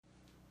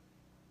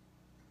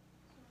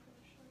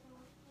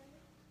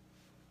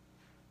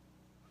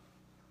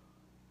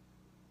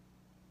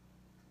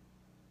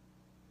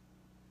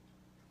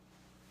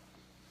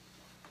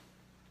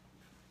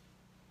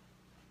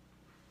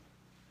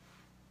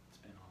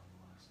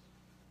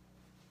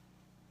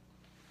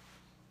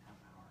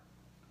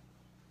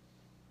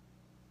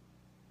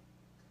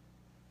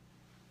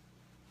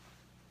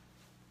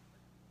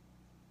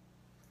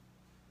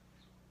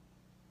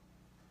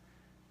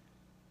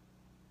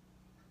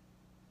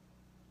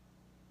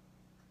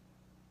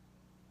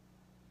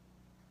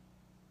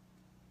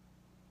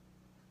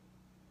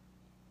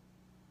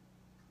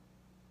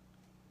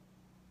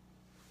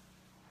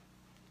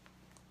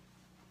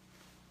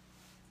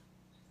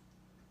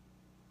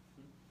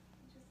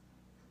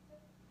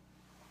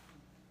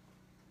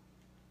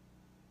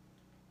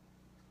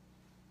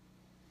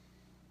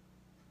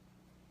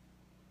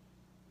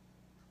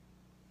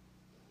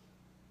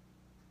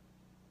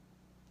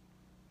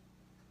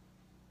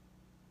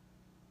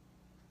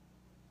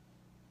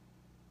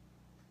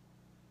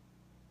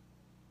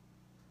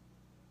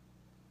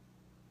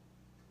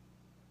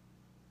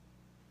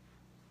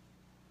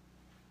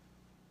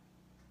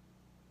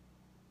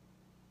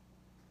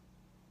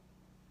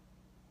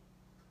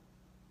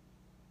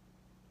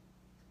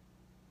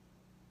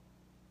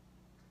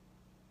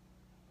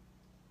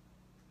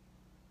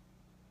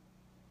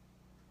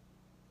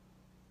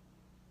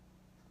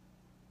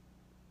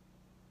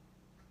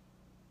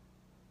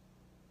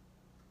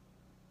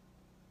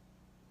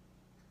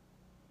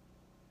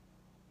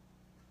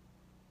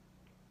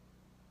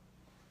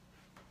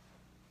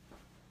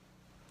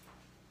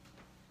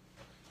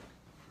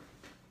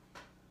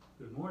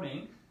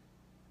morning,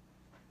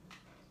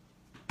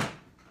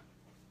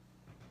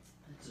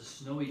 it's a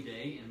snowy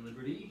day in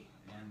Liberty,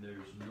 and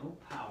there's no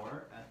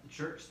power at the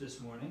church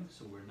this morning,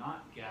 so we're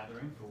not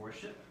gathering for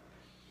worship.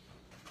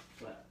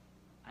 But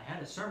I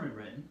had a sermon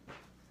written,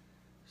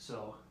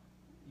 so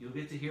you'll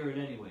get to hear it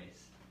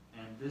anyways.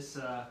 And this,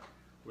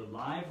 we're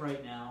live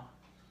right now.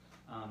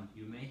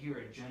 You may hear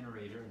a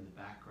generator in the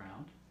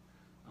background.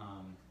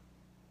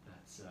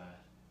 That's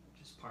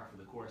just par for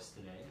the course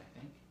today, I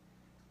think.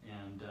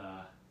 And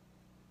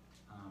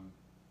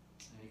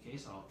in any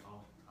case, I'll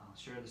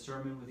share the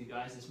sermon with you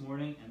guys this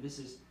morning. And this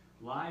is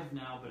live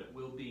now, but it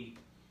will be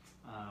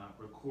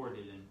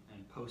recorded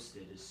and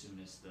posted as soon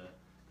as the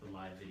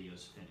live video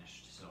is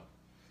finished. So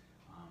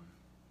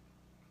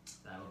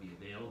that'll be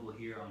available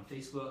here on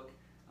Facebook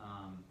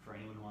for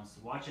anyone who wants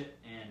to watch it.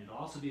 And it'll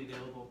also be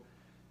available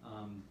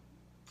on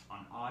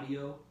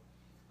audio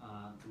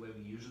the way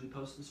we usually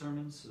post the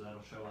sermons. So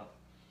that'll show up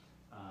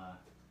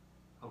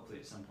hopefully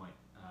at some point.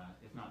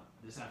 If not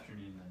this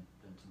afternoon,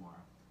 then tomorrow.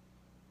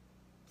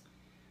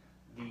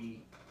 The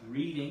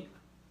reading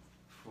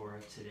for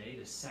today,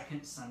 the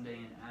second Sunday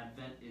in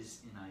Advent, is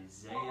in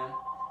Isaiah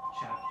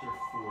chapter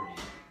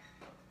 40.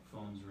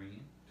 Phone's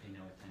ringing. Pay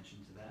no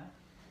attention to that.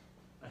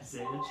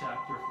 Isaiah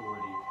chapter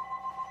 40.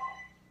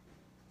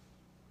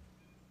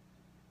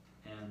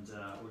 And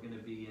we're going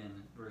to be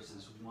in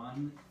verses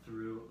 1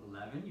 through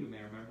 11. You may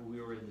remember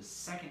we were in the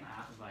second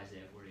half of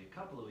Isaiah 40 a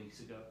couple of weeks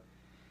ago.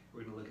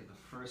 We're going to look at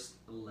the first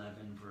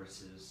 11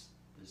 verses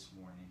this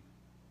morning.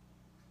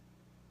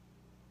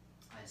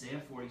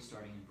 Isaiah 40,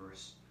 starting in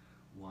verse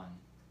 1.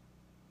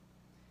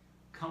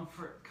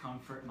 Comfort,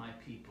 comfort my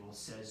people,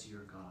 says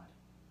your God.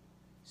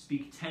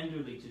 Speak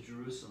tenderly to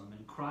Jerusalem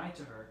and cry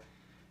to her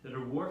that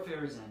her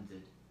warfare is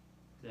ended,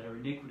 that her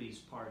iniquity is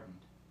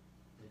pardoned,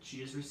 that she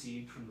has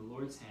received from the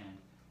Lord's hand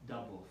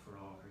double for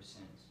all her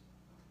sins.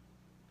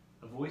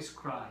 A voice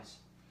cries,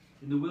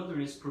 in the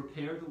wilderness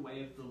prepare the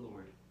way of the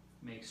Lord.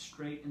 Make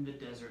straight in the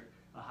desert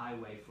a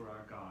highway for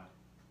our God.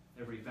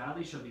 Every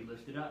valley shall be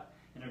lifted up,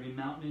 and every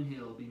mountain and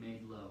hill be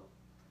made low.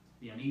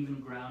 The uneven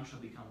ground shall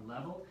become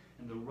level,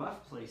 and the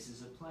rough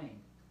places a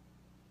plain.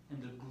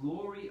 And the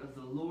glory of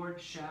the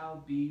Lord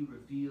shall be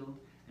revealed,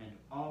 and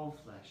all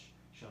flesh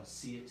shall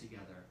see it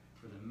together,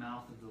 for the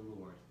mouth of the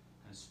Lord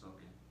has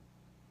spoken.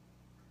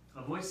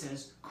 A voice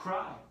says,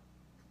 cry.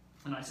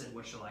 And I said,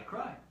 what shall I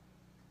cry?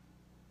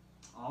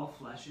 All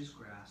flesh is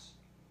grass,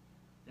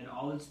 and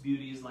all its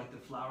beauty is like the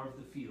flower of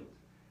the field.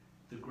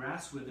 The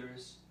grass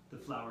withers, the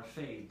flower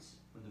fades,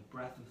 when the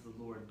breath of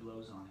the Lord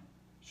blows on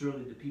it.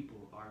 Surely the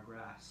people are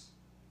grass.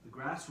 The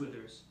grass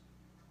withers,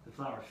 the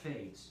flower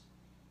fades,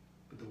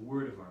 but the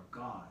word of our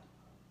God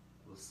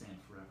will stand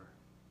forever.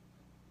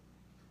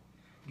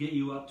 Get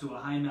you up to a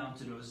high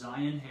mountain, O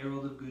Zion,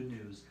 herald of good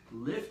news.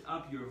 Lift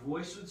up your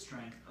voice with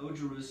strength, O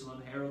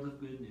Jerusalem, herald of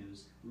good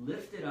news.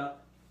 Lift it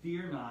up,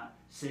 fear not.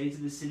 Say to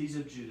the cities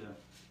of Judah,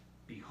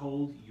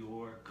 behold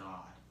your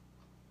God.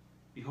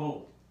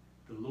 Behold,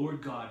 the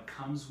Lord God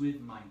comes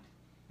with might,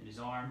 and his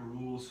arm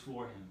rules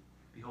for him.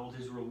 Behold,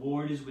 his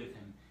reward is with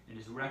him, and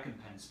his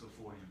recompense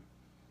before him.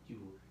 He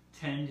will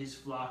tend his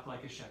flock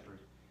like a shepherd.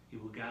 He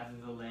will gather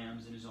the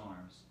lambs in his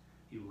arms.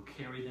 He will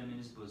carry them in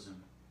his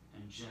bosom,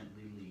 and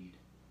gently lead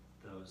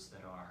those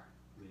that are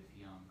with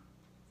young.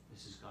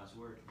 This is God's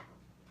word.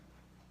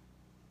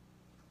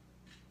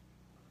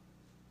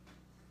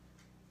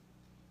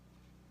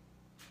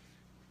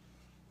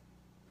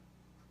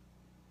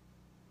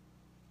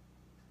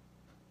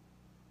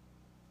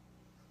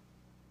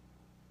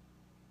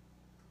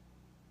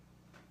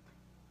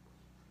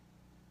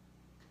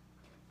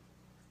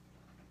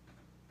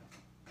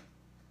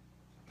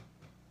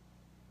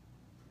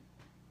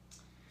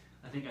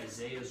 I think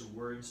Isaiah's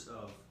words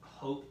of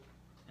hope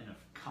and of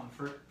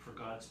comfort for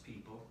God's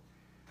people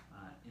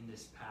in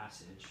this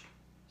passage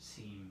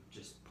seem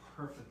just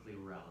perfectly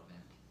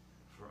relevant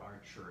for our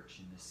church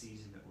in the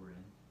season that we're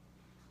in.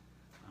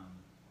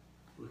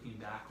 Looking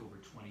back over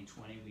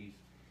 2020,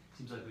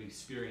 seems like we've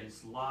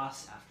experienced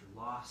loss after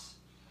loss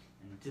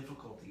and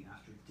difficulty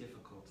after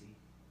difficulty.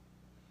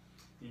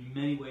 In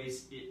many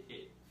ways,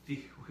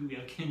 we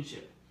have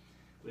kinship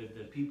with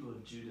the people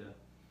of Judah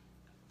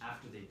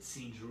after they'd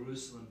seen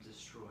Jerusalem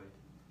destroyed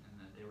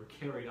and that they were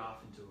carried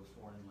off into a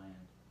foreign land.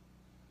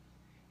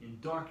 In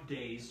dark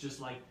days,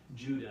 just like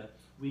Judah,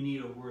 we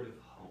need a word of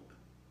hope,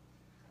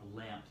 a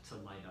lamp to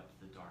light up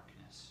the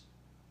darkness.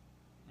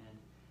 And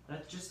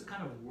that's just the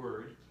kind of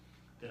word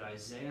that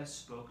Isaiah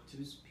spoke to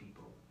his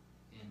people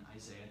in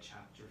Isaiah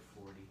chapter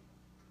 40.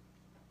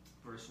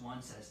 Verse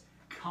 1 says,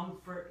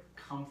 comfort,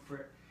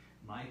 comfort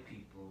my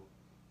people,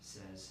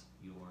 says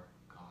your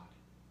God.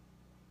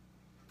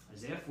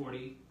 Isaiah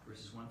 40,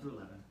 verses 1 through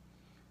 11,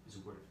 is a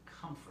word of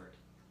comfort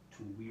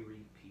to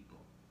weary people.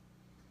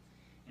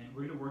 And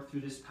we're going to work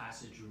through this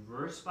passage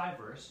verse by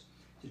verse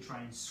to try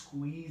and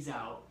squeeze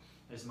out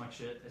as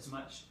much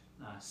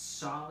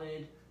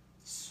solid,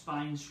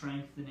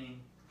 spine-strengthening,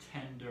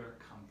 tender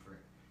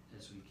comfort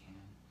as we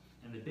can.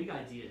 And the big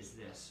idea is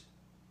this.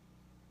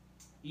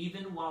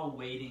 Even while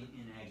waiting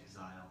in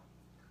exile,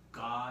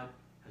 God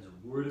has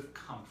a word of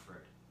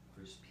comfort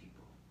for his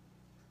people.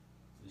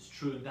 It was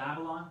true in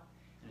Babylon,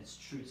 and it's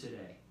true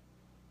today.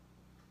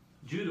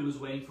 Judah was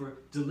waiting for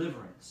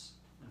deliverance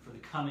and for the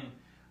coming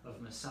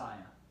of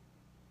Messiah.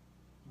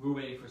 We're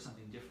waiting for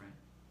something different,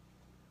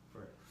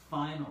 for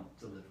final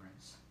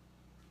deliverance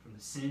from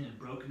the sin and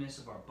brokenness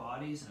of our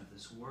bodies and of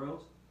this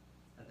world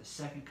at the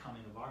second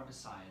coming of our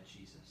Messiah,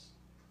 Jesus.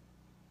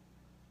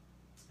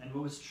 And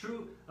what was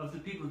true of the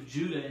people of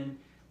Judah in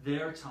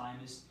their time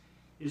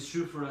is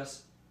true for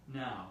us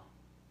now.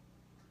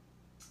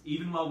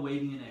 Even while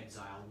waiting in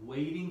exile,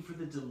 waiting for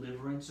the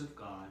deliverance of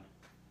God,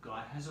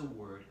 God has a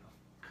word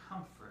of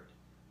comfort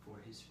for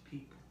his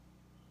people.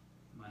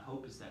 My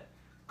hope is that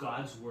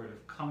God's word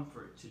of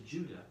comfort to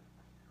Judah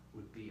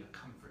would be a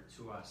comfort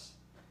to us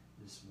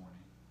this morning.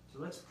 So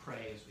let's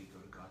pray as we go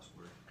to God's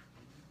word.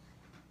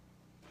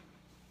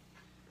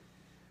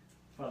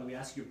 Father, we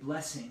ask your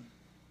blessing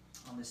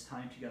on this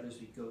time together as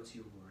we go to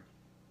your word.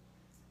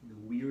 In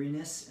the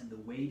weariness and the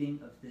waiting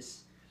of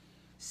this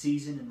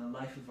season in the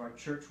life of our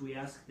church, we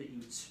ask that you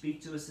would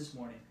speak to us this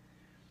morning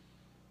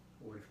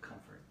a word of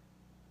comfort.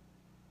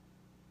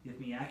 Give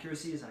me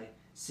accuracy as I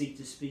seek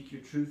to speak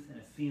your truth in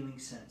a feeling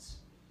sense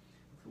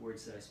of the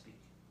words that I speak.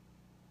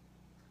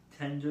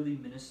 Tenderly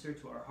minister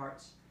to our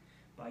hearts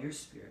by your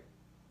Spirit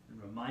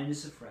and remind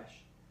us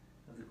afresh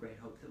of the great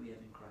hope that we have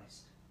in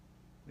Christ.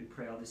 We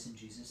pray all this in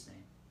Jesus'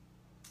 name.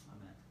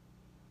 Amen.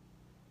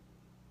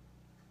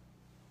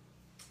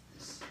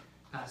 This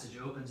passage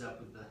opens up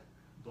with the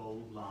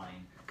bold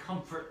line,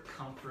 "Comfort,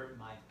 comfort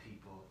my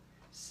people,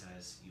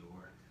 says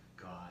your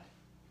God."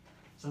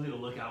 Something to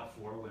look out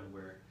for when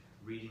we're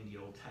reading the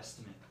Old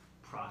Testament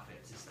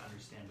prophets is to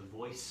understand the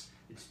voice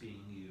that's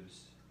being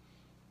used.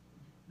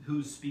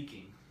 Who's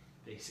speaking,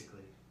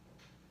 basically.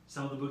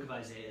 Some of the book of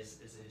Isaiah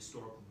is a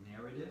historical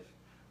narrative,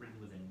 written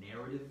with a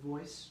narrative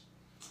voice.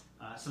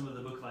 Some of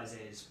the book of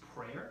Isaiah is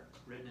prayer,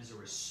 written as a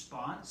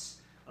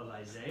response of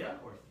Isaiah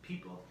or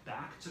people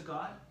back to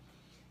God.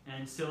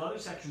 And still other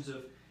sections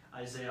of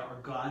Isaiah are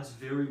God's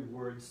very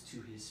words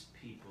to his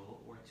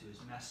people or to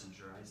his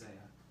messenger, Isaiah.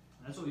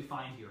 And that's what we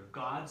find here.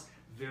 God's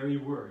very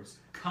words.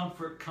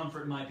 Comfort,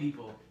 comfort my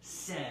people,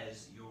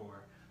 says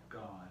your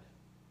God.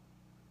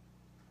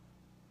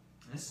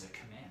 And this is a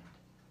command,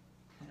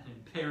 an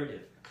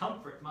imperative.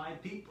 Comfort my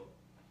people.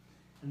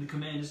 And the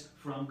command is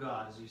from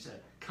God, as we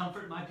said.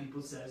 Comfort my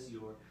people, says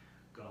your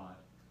God.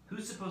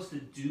 Who's supposed to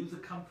do the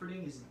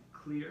comforting isn't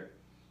clear,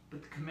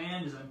 but the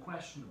command is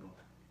unquestionable.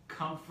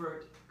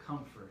 Comfort,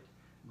 comfort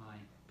my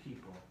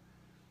people.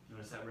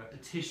 Notice that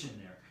repetition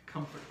there.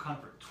 Comfort,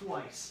 comfort,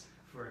 twice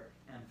for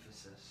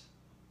emphasis.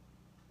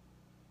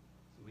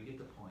 So we get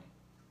the point.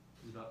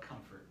 It's about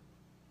comfort.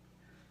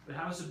 But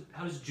how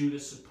is Judah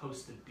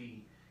supposed to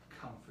be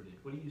comforted?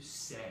 What do you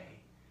say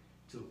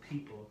to a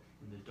people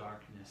in the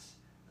darkness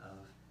of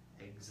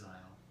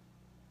exile?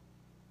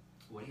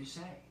 What do you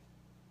say?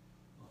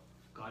 Well,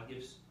 God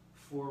gives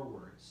four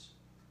words.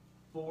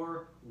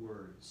 Four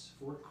words,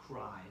 four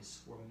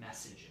cries, four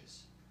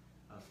messages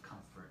of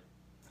comfort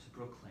to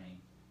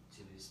proclaim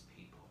to his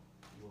people.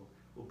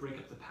 We'll break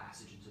up the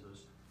passage into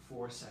those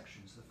four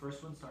sections. The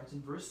first one starts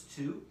in verse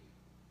 2,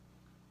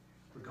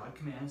 where God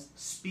commands,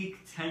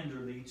 "Speak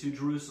tenderly to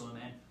Jerusalem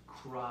and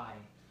cry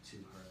to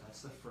her."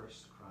 That's the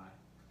first cry.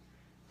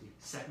 The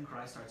second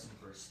cry starts in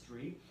verse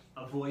 3.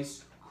 A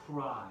voice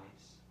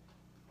cries.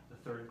 The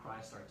third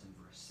cry starts in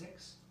verse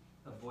 6.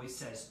 A voice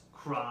says,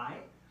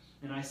 "Cry."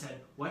 And I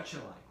said, "What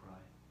shall I cry?"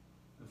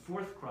 The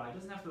fourth cry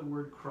doesn't have the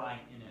word cry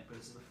in it, but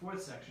it's the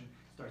fourth section,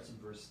 starts in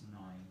verse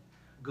 9.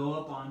 Go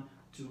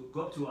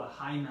up to a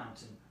high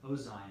mountain, O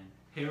Zion,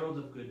 herald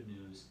of good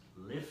news,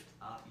 lift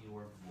up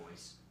your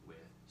voice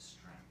with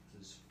strength.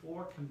 There's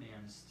four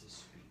commands to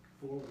speak,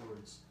 four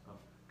words of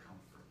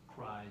comfort,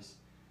 cries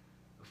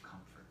of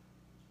comfort.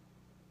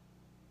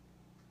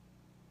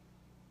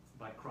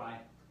 By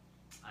cry,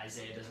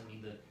 Isaiah doesn't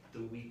mean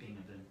the weeping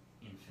of an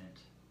infant,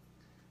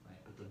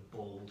 right? But the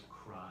bold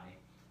cry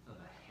of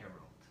a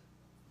herald,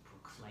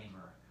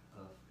 proclaimer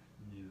of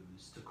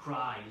news. To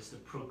cry is to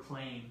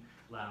proclaim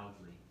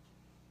loudly.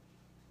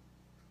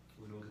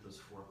 We're going to look at those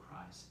four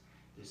cries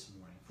this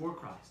morning. Four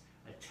cries.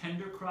 A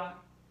tender cry,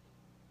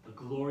 a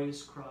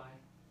glorious cry,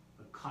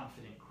 a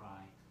confident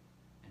cry,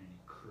 and an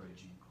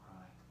encouraging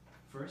cry.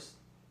 First,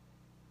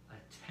 a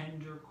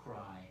tender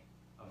cry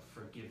of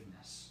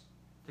forgiveness.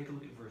 Take a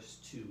look at verse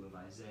 2 of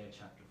Isaiah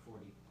chapter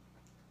 40.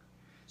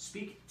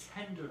 Speak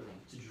tenderly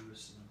to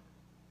Jerusalem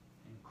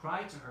and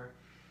cry to her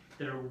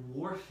that her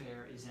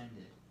warfare is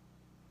ended,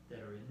 that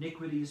her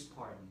iniquity is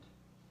pardoned,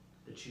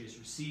 that she has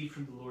received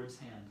from the Lord's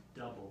hand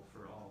double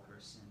for all her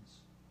sins.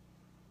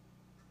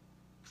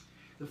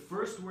 The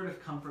first word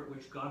of comfort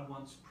which God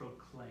once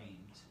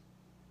proclaimed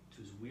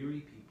to his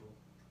weary people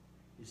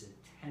is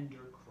a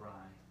tender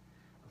cry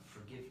of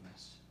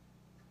forgiveness.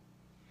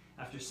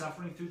 After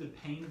suffering through the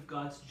pain of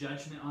God's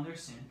judgment on their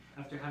sin,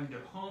 after having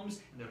their homes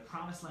and their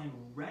promised land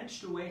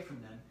wrenched away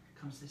from them,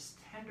 comes this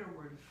tender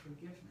word of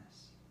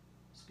forgiveness.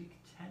 Speak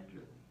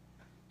tenderly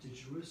to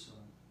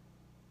Jerusalem.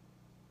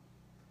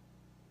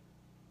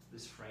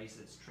 this phrase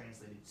that's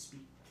translated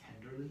speak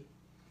tenderly,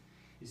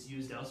 is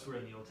used elsewhere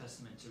in the Old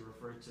Testament to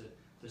refer to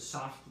the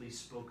softly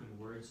spoken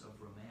words of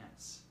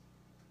romance.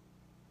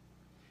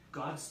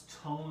 God's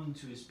tone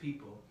to his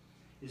people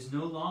is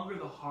no longer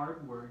the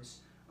hard words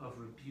of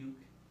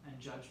rebuke and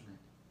judgment.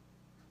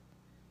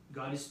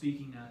 God is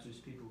speaking now to his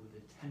people with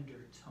a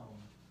tender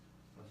tone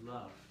of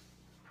love.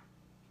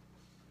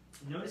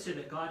 Notice here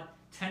that God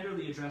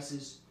tenderly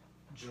addresses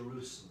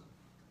Jerusalem.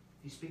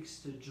 He speaks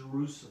to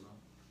Jerusalem.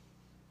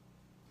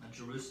 And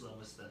Jerusalem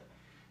was the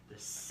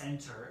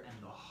center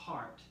and the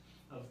heart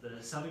of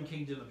the southern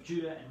kingdom of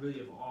Judah and really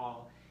of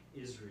all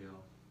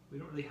Israel. We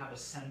don't really have a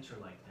center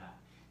like that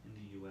in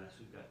the U.S.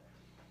 We've got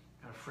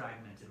kind of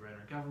fragmented, right?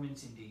 Our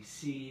government's in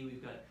D.C.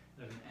 We've got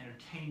an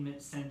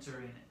entertainment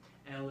center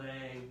in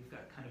L.A. We've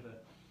got kind of a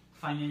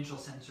financial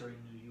center in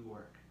New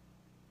York.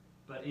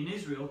 But in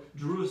Israel,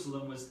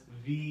 Jerusalem was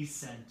the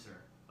center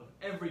of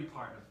every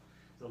part of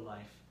the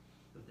life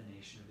of the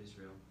nation of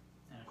Israel.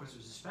 And of course, it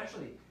was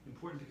especially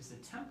important because the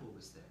temple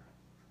was there.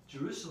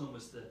 Jerusalem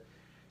was the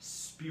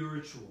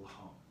spiritual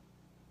home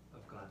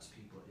of God's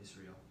people,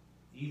 Israel,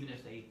 even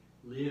if they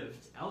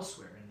lived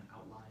elsewhere in an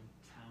outlying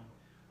town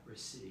or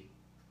city.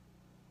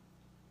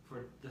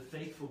 For the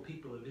faithful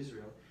people of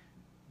Israel,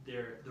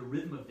 the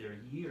rhythm of their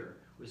year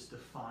was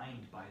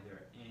defined by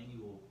their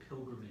annual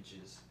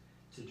pilgrimages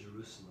to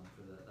Jerusalem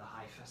for the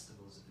high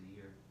festivals of the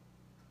year.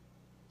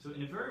 So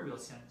in a very real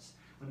sense,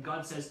 when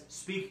God says,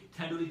 speak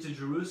tenderly to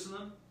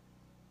Jerusalem,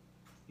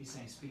 he's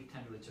saying, speak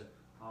tenderly to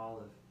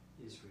all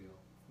of Israel.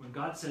 When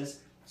God says,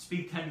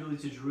 speak tenderly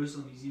to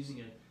Jerusalem, he's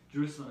using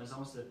Jerusalem as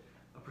almost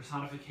a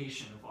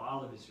personification of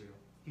all of Israel.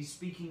 He's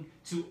speaking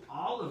to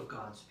all of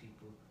God's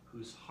people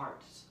whose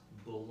hearts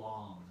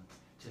belong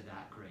to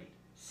that great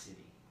city.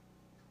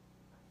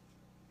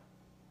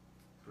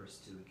 Verse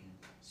 2 again.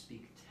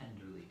 Speak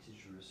tenderly to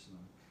Jerusalem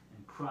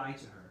and cry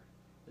to her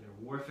that her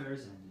warfare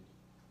is ended,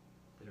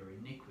 that her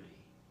iniquity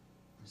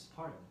is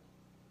pardoned.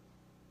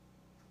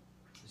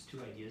 There's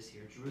two ideas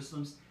here.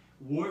 Jerusalem's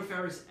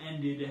warfare is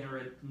ended and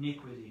her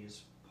iniquity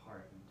is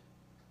pardoned.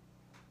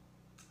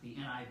 The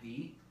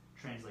NIV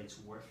translates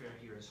warfare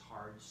here as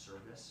hard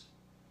service.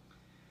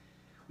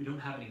 We don't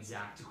have an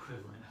exact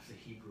equivalent of the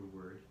Hebrew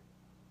word,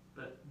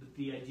 but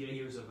the idea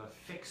here is of a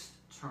fixed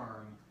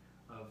term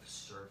of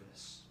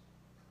service.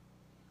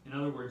 In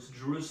other words,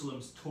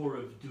 Jerusalem's tour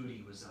of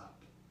duty was up.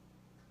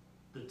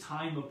 The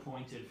time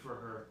appointed for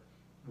her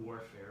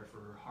warfare, for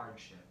her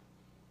hardship,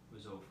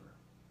 was over.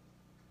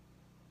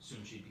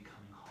 Soon she'd be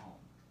coming home.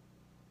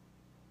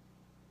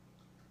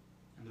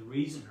 And the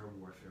reason her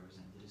warfare was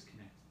ended is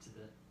connected to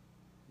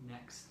the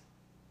next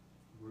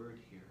word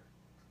here.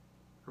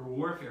 Her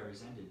warfare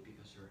is ended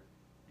because her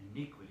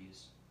iniquity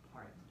is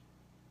pardoned.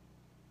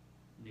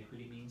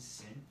 Iniquity means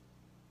sin.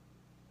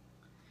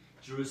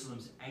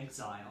 Jerusalem's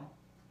exile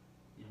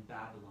in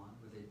Babylon,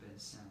 where they'd been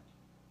sent,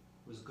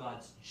 was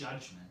God's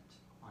judgment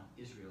on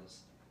Israel's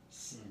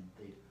sin.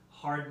 They'd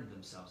hardened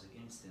themselves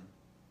against him,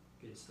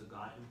 against the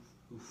God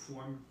who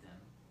formed them.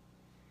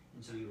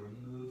 And so he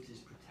removed his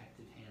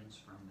protective hands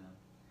from them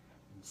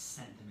and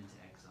sent them into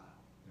exile.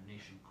 Their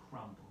nation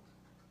crumbled.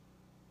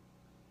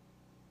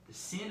 The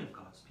sin of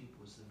God's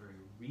people was the very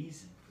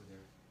reason for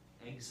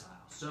their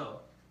exile. So,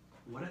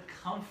 what a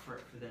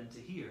comfort for them to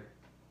hear.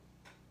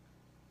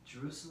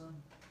 Jerusalem,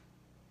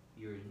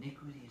 your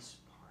iniquity is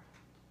pardoned.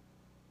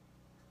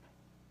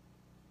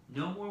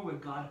 No more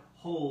would God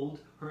hold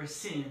her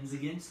sins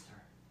against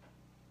her.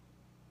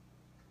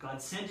 God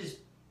sent his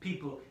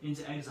people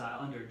into exile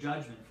under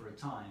judgment for a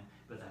time,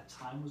 but that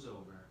time was over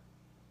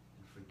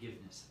and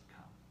forgiveness had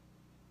come.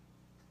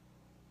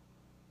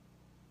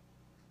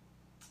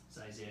 As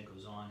Isaiah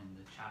goes on in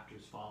the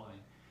chapters following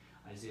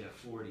Isaiah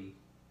 40,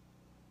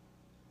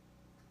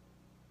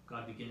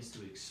 God begins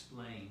to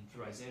explain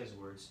through Isaiah's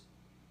words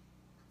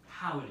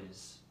how it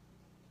is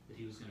that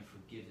he was going to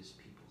forgive his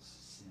people's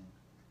sin.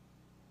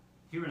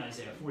 Here in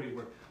Isaiah 40,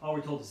 all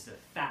we're told is the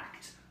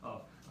fact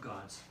of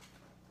God's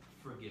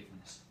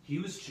forgiveness. He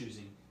was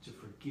choosing to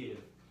forgive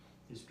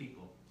his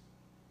people.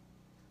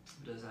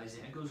 But as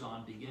Isaiah goes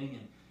on, beginning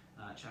in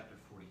chapter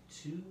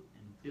 42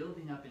 and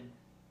building up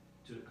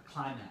into a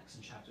climax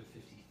in chapter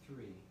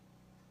 53,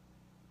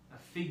 a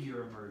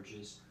figure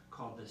emerges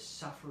called the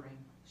suffering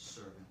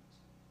servant,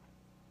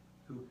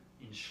 who,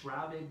 in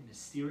shrouded,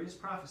 mysterious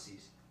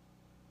prophecies,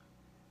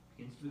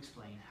 begins to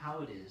explain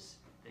how it is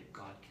that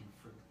God can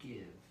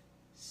forgive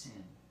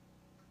sin.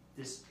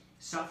 This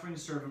suffering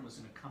servant was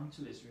going to come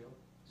to Israel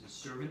as a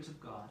servant of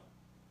God,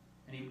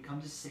 and he would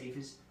come to save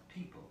his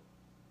people.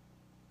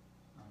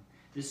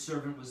 This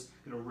servant was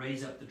going to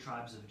raise up the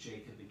tribes of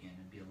Jacob again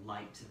and be a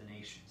light to the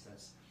nations.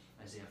 That's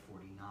Isaiah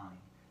 49.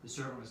 The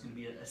servant was going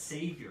to be a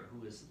savior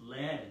who was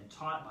led and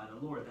taught by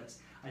the Lord. That's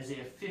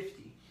Isaiah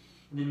 50.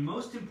 And then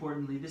most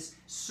importantly, this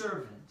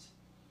servant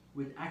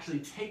would actually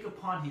take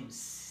upon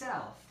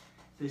himself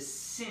the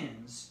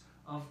sins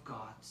of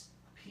God's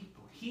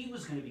people. He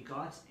was going to be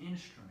God's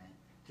instrument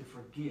to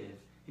forgive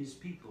his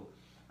people.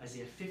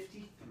 Isaiah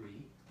 53,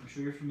 I'm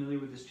sure you're familiar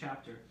with this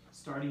chapter,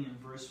 starting in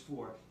verse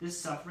 4. This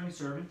suffering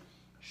servant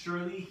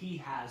Surely he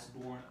has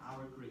borne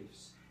our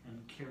griefs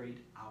and carried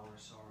our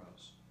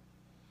sorrows.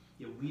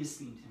 Yet we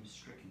esteemed him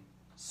stricken,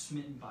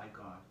 smitten by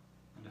God,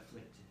 and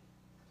afflicted.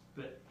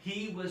 But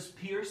he was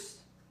pierced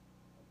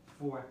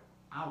for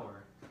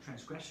our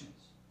transgressions.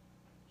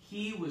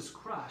 He was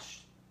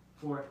crushed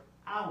for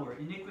our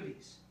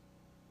iniquities.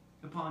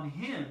 Upon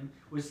him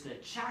was the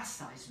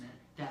chastisement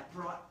that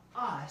brought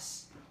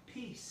us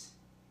peace.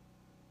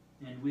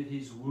 And with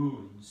his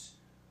wounds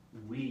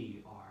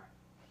we are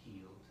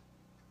healed.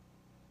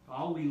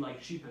 All we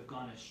like sheep have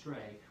gone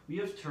astray. We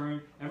have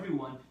turned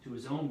everyone to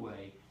his own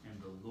way,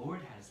 and the Lord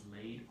has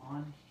laid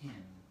on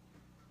him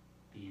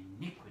the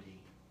iniquity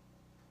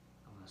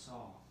of us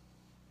all.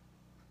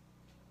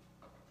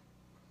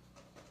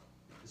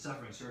 The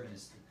suffering servant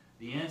is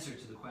the answer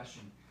to the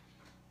question,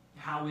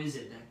 how is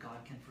it that God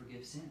can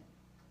forgive sin?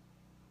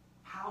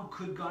 How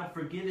could God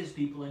forgive his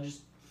people and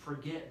just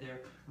forget their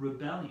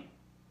rebellion?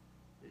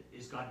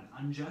 Is God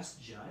an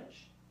unjust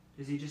judge?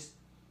 Does he just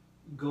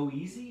go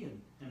easy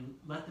and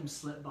let them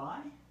slip by?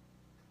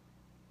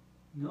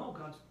 No,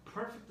 God's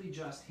perfectly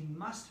just. He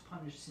must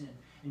punish sin.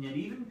 And yet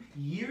even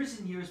years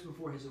and years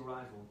before his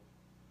arrival,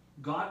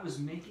 God was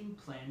making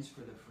plans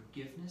for the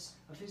forgiveness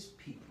of his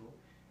people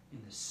in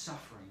the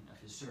suffering of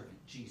his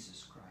servant,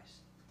 Jesus Christ.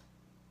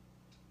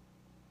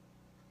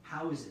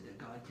 How is it that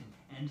God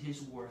can end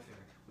his warfare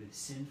with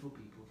sinful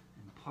people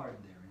and pardon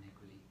their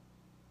iniquity?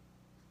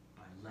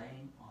 By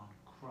laying on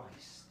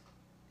Christ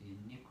the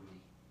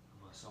iniquity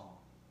of us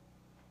all.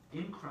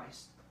 In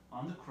Christ,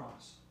 on the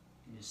cross,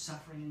 in his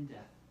suffering and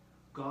death,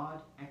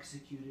 God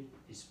executed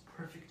his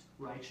perfect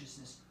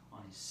righteousness on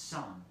his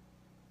Son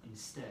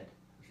instead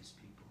of his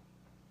people.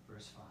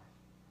 Verse 5.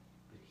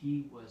 But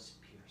he was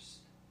pierced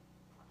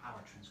for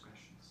our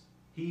transgressions.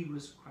 He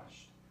was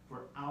crushed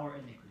for our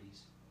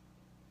iniquities.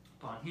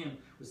 Upon him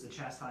was the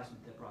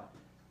chastisement that brought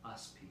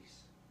us peace.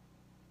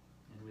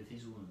 And with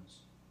his wounds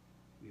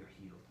we are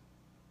healed.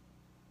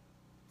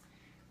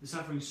 The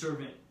suffering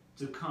servant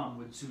to come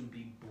would soon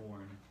be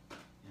born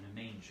in a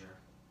manger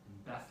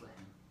in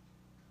Bethlehem,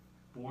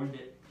 born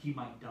that he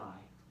might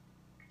die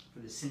for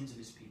the sins of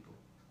his people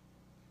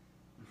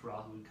and for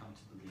all who would come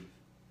to believe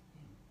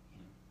in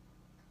him.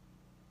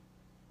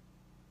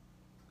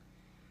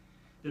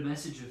 The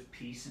message of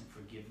peace and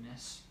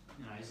forgiveness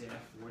in Isaiah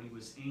 40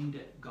 was aimed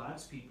at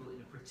God's people in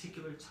a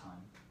particular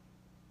time.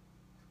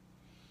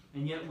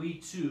 And yet we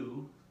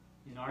too,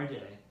 in our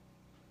day,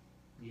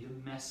 need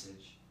a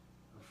message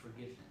of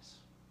forgiveness.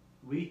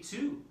 We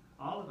too,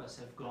 all of us,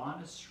 have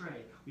gone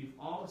astray. We've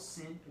all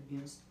sinned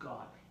against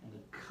God. And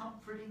the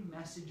comforting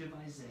message of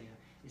Isaiah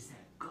is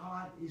that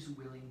God is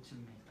willing to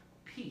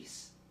make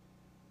peace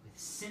with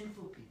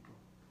sinful people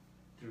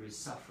through his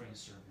suffering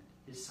servant,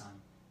 his Son,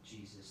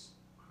 Jesus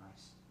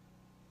Christ.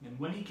 And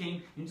when he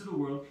came into the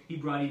world, he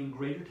brought even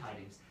greater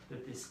tidings,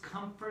 that this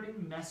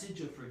comforting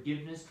message of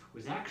forgiveness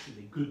was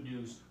actually good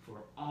news for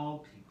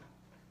all people,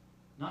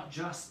 not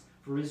just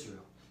for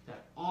Israel,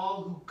 that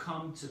all who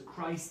come to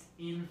Christ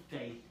in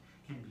faith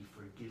can be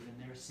forgiven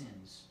their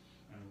sins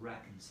and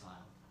reconciled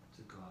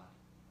to God,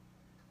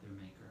 their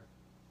Maker.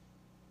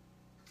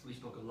 We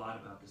spoke a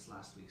lot about this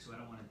last week, so I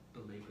don't want to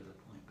belabor the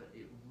point, but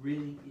it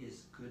really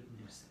is good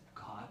news that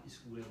God is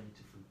willing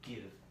to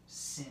forgive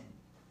sin.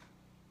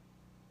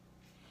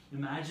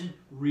 Imagine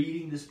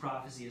reading this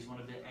prophecy as one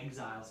of the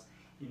exiles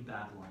in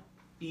Babylon,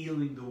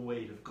 feeling the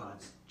weight of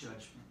God's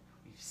judgment.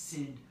 We've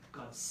sinned.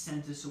 God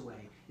sent us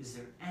away. Is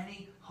there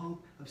any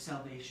hope of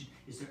salvation?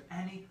 Is there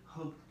any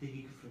hope that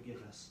he could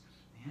forgive us?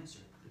 The answer,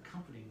 the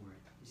comforting word,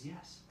 is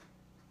yes.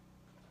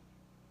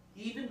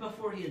 Even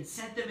before he had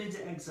sent them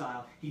into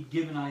exile, he'd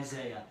given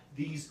Isaiah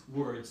these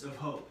words of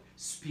hope.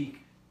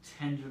 Speak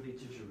tenderly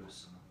to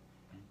Jerusalem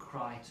and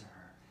cry to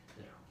her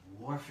that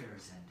her warfare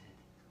is ended,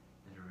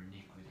 that her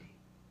iniquity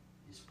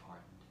is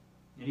pardoned.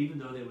 And even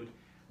though they would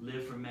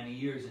live for many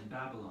years in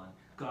Babylon,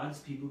 God's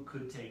people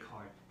could take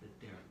heart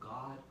that their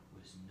God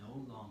was no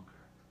longer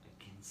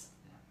against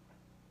them,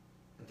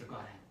 that their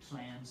God had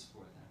plans for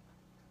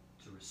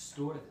them to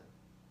restore them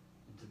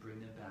and to bring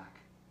them back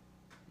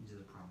into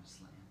the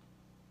promised land.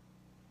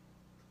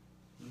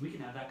 And we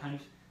can have that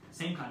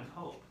same kind of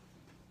hope.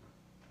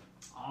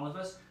 All of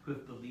us who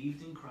have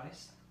believed in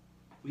Christ,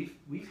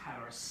 we've had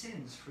our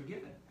sins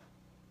forgiven.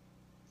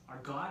 Our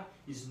God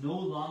is no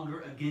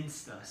longer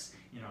against us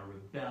in our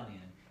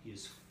rebellion. He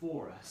is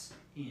for us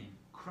in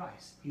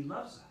Christ. He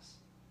loves us.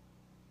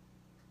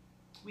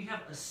 We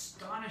have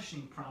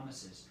astonishing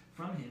promises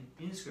from him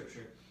in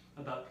Scripture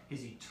about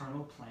his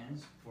eternal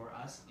plans for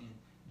us in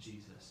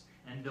Jesus.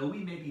 And though we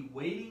may be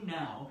waiting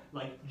now,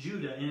 like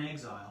Judah in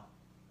exile,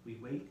 we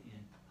wait in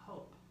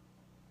hope.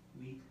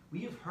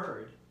 We have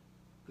heard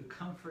the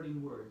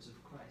comforting words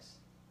of Christ.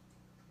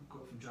 A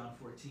quote from John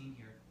 14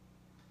 here.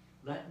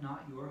 Let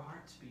not your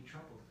hearts be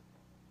troubled.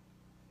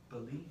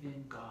 Believe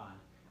in God.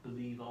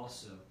 Believe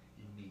also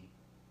in me.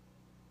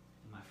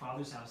 In my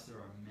Father's house there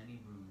are many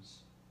rooms.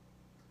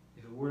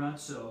 If it were not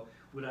so,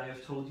 would I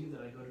have told you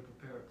that I go to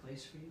prepare a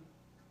place for you?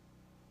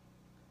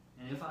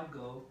 And if I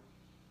go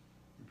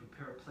and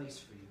prepare a place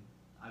for you,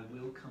 I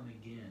will come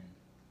again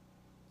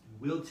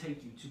will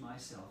take you to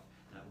myself,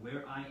 that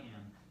where I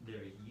am,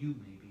 there you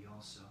may be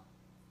also.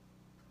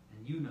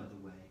 And you know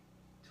the way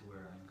to where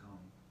I'm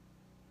going.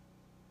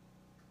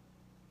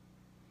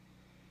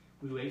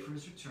 We wait for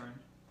his return.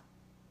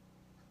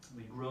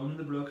 We groan in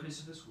the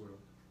brokenness of this world.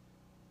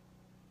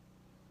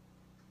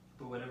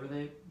 But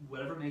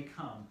whatever may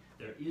come,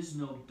 there is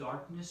no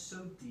darkness so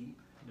deep,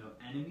 no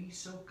enemy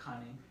so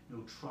cunning, no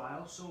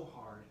trial so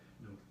hard,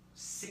 no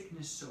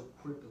sickness so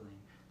crippling,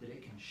 that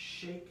it can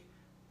shake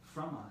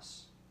from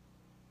us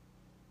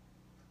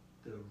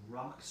the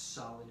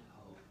rock-solid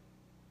hope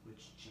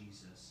which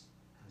Jesus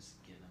has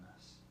given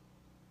us.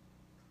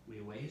 We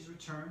await his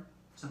return,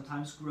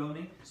 sometimes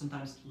groaning,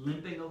 sometimes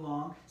limping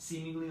along,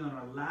 seemingly on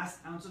our last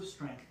ounce of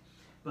strength,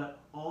 but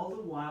all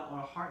the while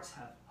our hearts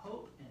have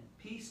hope and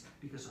peace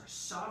because our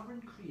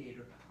sovereign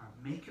Creator, our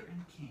Maker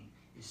and King,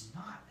 is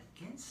not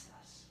against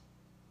us.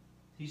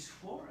 He's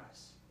for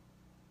us,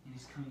 and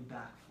he's coming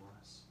back for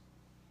us.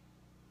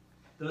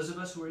 Those of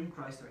us who are in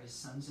Christ are his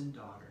sons and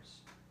daughters,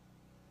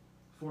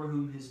 for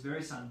whom his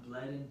very Son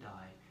bled and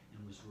died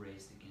and was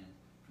raised again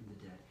from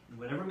the dead. And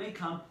whatever may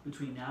come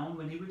between now and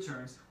when he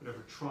returns,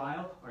 whatever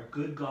trial our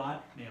good God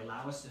may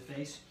allow us to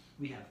face,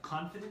 we have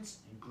confidence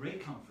and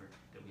great comfort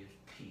that we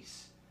have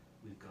peace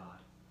with God.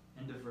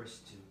 End of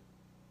verse 2.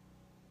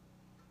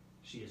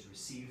 She has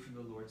received from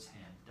the Lord's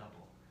hand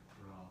double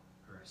for all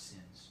her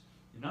sins.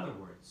 In other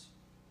words,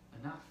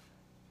 enough.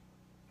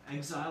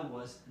 Exile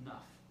was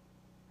enough.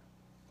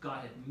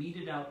 God had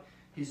meted out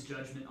his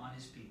judgment on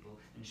his people,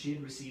 and she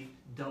had received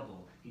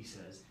double, he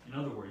says. In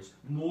other words,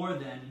 more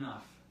than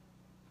enough.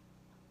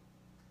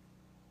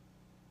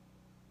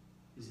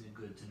 Isn't it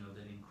good to know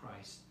that in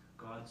Christ,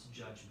 God's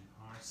judgment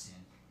on our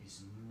sin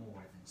is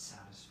more than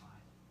satisfied?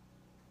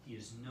 He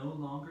is no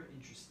longer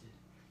interested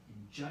in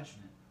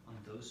judgment on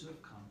those who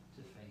have come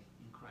to faith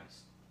in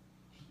Christ.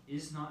 He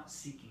is not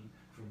seeking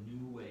for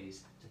new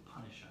ways to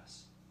punish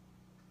us.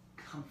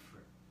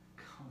 Comfort,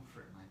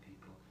 comfort, my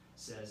people,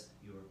 says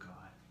your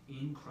God.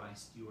 In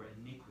Christ, your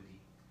iniquity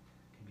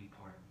can be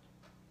pardoned.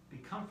 Be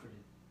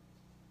comforted.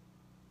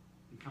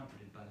 Be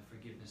comforted by the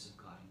forgiveness of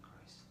God in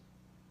Christ.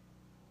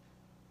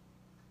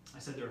 I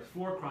said there are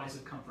 4 cries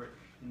of comfort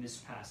in this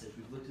passage.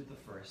 We've looked at the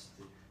first.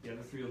 The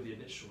other 3 will be a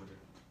bit shorter.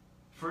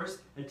 First,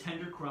 a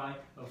tender cry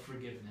of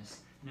forgiveness.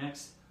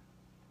 Next,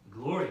 a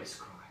glorious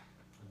cry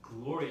of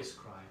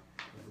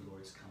the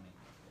Lord's coming.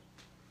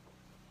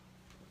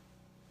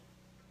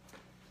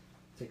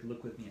 Take a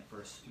look with me at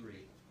verse 3.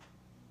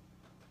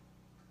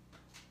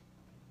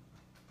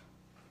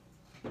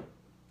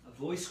 A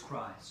voice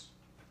cries,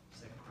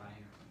 second cry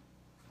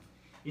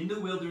here. In the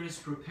wilderness,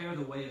 prepare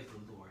the way of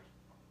the Lord.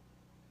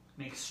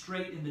 Make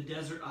straight in the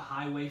desert a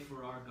highway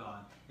for our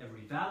God.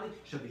 Every valley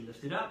shall be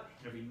lifted up,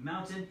 and every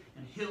mountain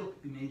and hill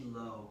be made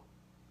low.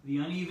 The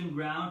uneven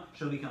ground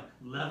shall become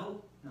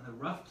level, and the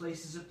rough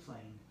places a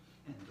plain,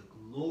 and the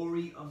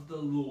glory of the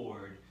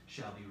Lord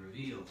shall be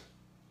revealed.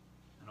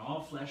 And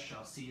all flesh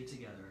shall see it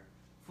together,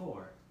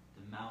 for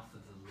the mouth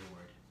of the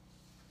Lord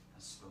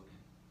has spoken.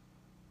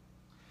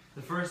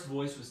 The first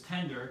voice was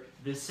tender.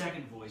 This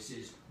second voice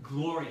is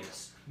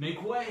glorious.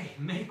 Make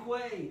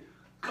way.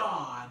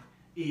 God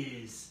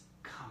is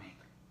coming.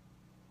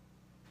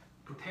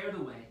 Prepare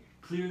the way,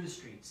 clear the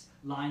streets,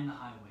 line the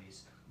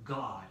highways.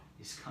 God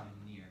is coming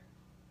near.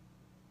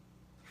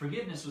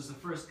 Forgiveness was the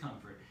first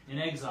comfort. In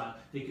exile,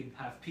 they could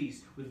have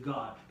peace with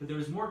God. But there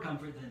was more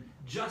comfort than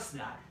just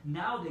that.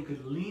 Now they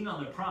could lean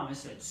on the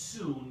promise that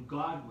soon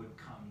God would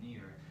come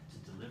near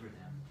to deliver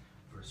them.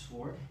 Verse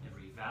 4,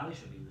 every valley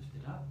shall be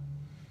lifted up,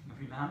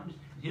 every mountain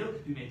and hill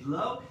be made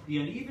low, the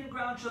uneven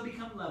ground shall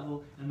become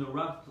level, and the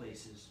rough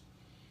places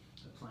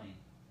a plain.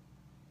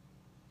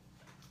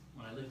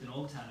 When I lived in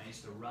Old Town, I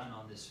used to run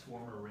on this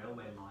former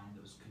railway line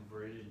that was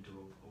converted into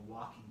a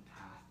walking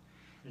path.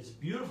 And it's a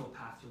beautiful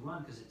path to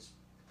run because it's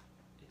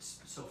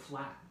so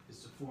flat.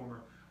 It's a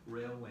former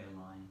railway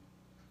line.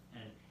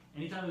 And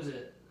anytime there was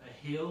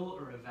a hill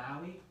or a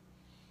valley,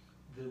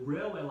 the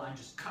railway line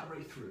just cut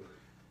right through.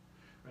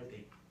 Right?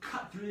 They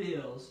cut through the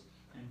hills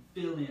and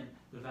fill in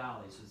the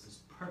valleys. So it's this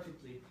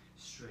perfectly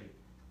straight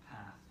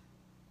path.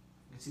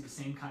 You can see the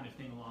same kind of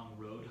thing along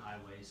road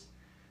highways.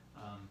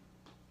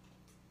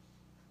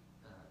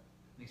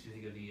 Makes me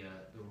think of the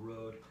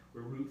road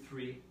where Route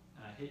 3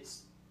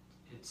 hits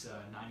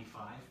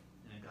 95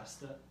 in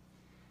Augusta,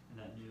 and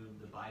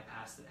the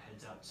bypass that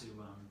heads out to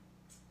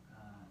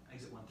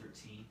exit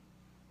 113.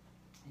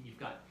 And you've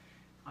got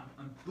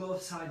on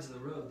both sides of the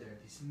road there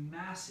these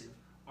massive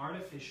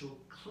artificial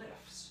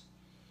cliffs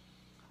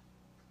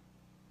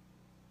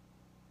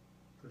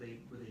where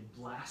they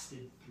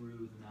blasted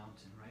through the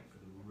mountain, right, for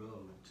the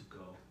road to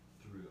go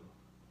through,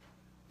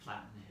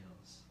 flatten the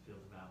hills, fill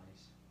the valleys.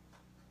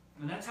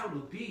 And that's how it'll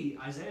be,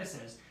 Isaiah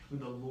says, when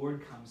the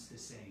Lord comes to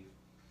save.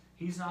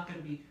 He's not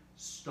going to be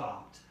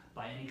stopped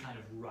by any kind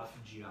of rough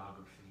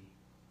geography.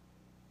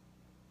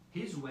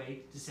 His way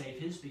to save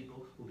his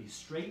people will be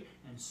straight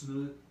and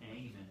smooth and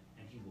even,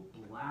 and he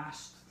will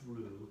blast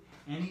through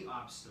any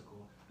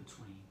obstacle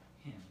between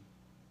him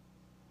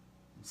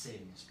and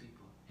saving his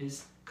people.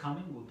 His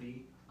coming will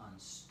be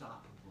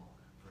unstoppable.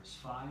 Verse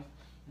 5,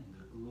 and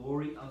the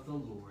glory of the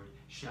Lord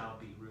shall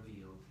be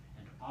revealed,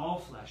 and all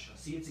flesh shall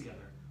see it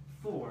together,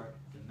 for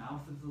the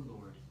mouth of the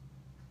Lord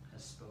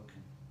has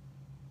spoken.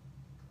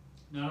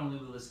 Not only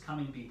will his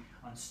coming be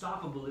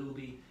unstoppable, it will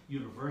be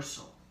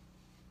universal.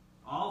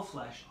 All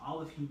flesh, all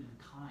of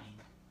humankind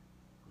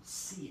will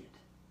see it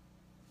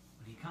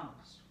when he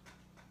comes.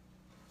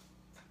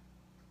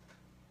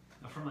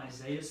 Now, from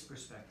Isaiah's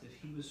perspective,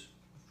 he was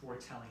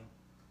foretelling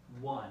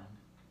one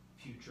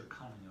future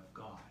coming of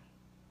God.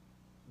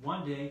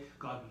 One day,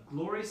 God would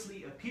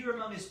gloriously appear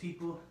among his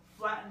people,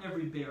 flatten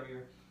every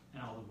barrier,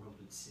 and all the world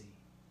would see.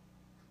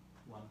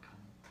 One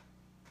coming.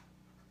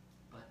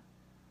 But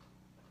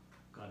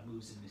God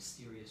moves in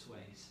mysterious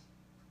ways.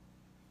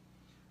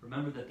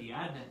 Remember that the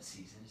Advent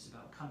season is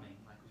about coming,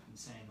 like we've been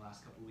saying the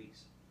last couple of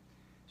weeks.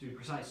 To be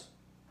precise,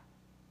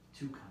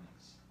 two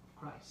comings of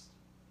Christ.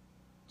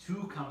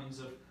 Two comings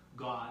of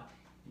God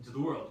into the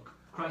world.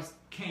 Christ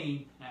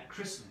came at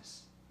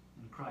Christmas,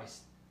 and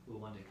Christ will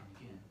one day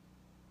come again.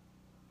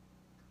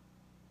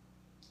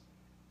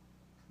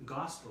 The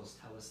Gospels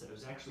tell us that it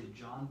was actually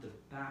John the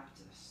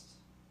Baptist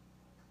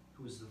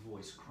who was the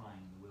voice crying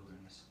in the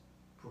wilderness,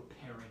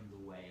 preparing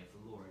the way of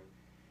the Lord,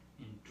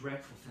 in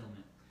direct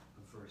fulfillment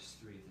of verse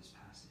 3 of this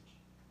passage.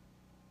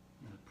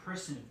 In the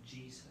person of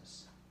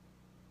Jesus,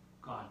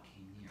 God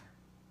came near.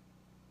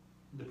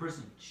 In the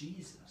person of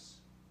Jesus,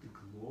 the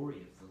glory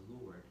of the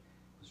Lord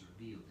was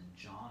revealed, and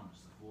John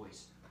was the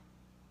voice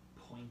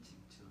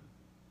pointing to him.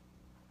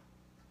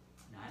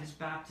 Now, at his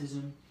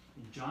baptism,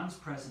 in John's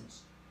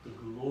presence, the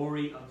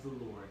glory of the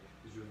Lord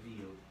is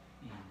revealed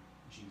in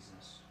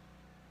Jesus.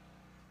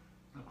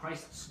 Now,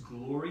 Christ's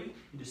glory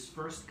in his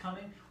first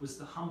coming was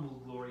the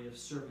humble glory of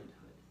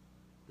servanthood,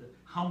 the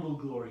humble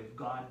glory of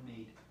God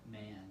made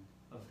man,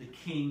 of the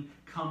King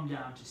come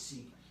down to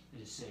seek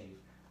and to save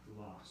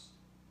the lost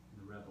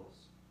and the rebels.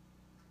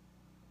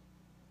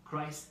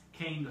 Christ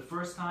came the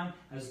first time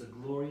as the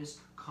glorious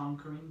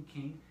conquering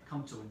King,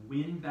 come to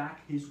win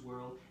back his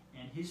world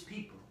and his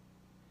people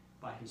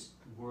by his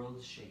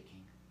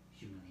world-shaking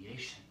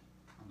humiliation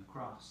on the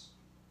cross,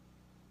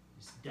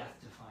 his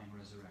death-defying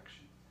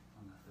resurrection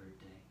on the third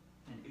day.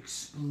 And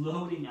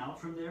exploding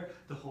out from there,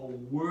 the whole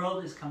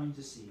world is coming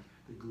to see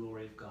the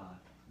glory of God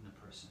in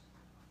the person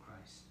of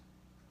Christ.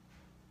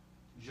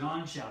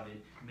 John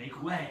shouted,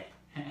 "Make way!"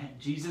 And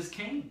Jesus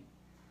came,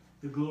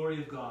 the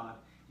glory of God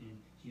in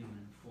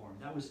human form.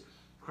 That was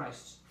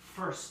Christ's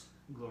first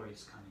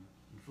glorious coming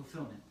in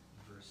fulfillment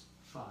in verse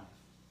 5.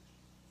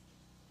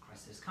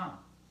 Christ has come,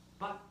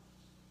 but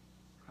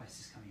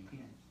Christ is coming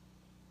again.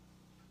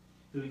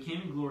 Though he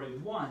came in glory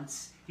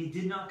once, he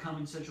did not come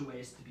in such a way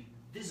as to be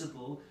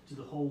visible to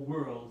the whole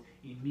world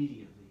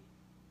immediately.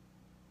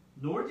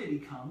 Nor did he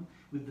come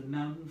with the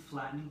mountain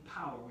flattening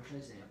power which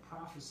Isaiah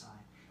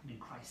prophesied. And in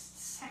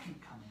Christ's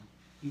second coming,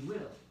 he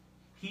will.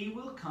 He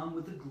will come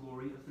with the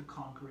glory of the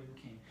conquering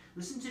King.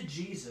 Listen to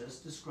Jesus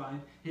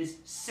describe his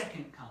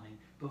second coming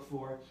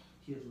before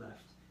he had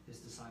left his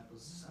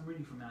disciples. I'm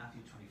reading from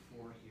Matthew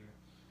 24 here,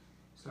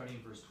 starting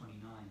in verse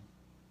 29.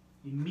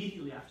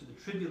 Immediately after the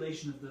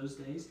tribulation of those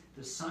days,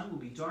 the sun will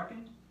be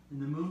darkened,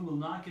 and the moon will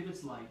not give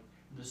its light,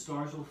 and the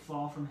stars will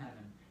fall from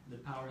heaven, and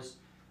the powers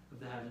of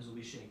the heavens will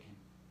be shaken.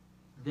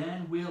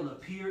 Then will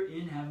appear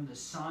in heaven the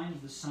sign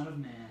of the Son of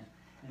Man,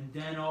 and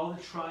then all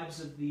the tribes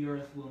of the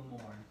earth will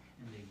mourn,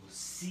 and they will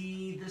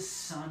see the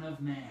Son of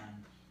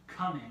Man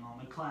coming on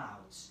the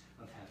clouds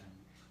of heaven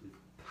with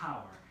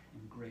power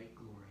and great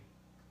glory.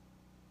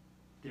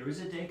 There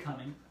is a day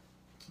coming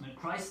when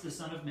Christ, the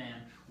Son of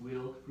Man,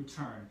 will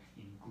return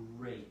in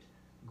great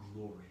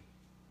glory.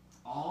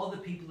 All the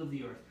people of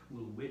the earth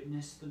will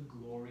witness the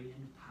glory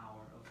and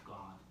power of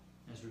God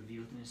as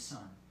revealed in his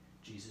Son,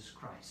 Jesus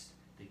Christ,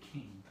 the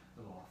King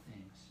of all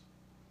things.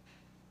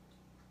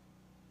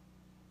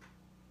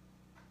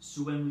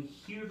 So when we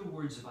hear the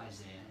words of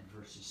Isaiah in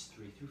verses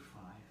 3 through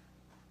 5,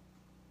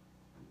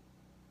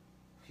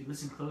 if you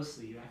listen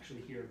closely, you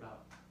actually hear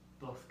about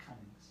both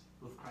comings,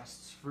 both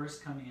Christ's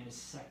first coming and his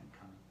second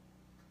coming.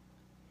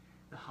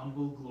 The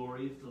humble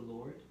glory of the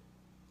Lord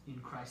in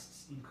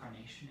Christ's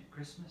incarnation at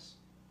Christmas,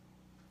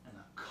 and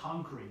the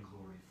conquering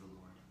glory of the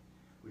Lord,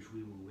 which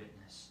we will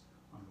witness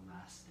on the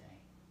last day.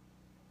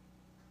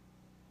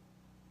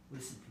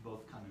 Listen for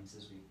both comings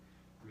as we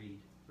read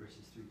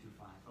verses 3 through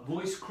 5. A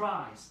voice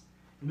cries,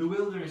 "In the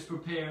wilderness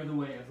prepare the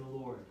way of the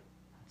Lord."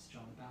 That's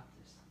John the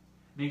Baptist.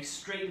 "Make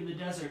straight in the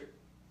desert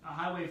a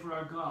highway for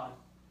our God.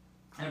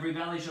 Every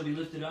valley shall be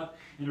lifted up,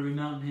 and every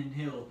mountain and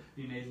hill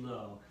be made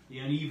low. The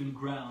uneven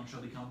ground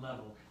shall become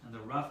level, and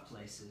the rough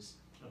places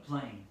a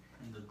plain.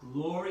 And the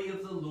glory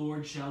of the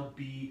Lord shall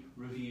be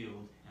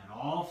revealed, and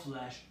all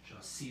flesh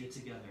shall see it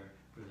together,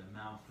 for the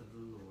mouth of the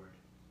Lord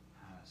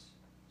has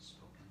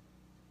spoken."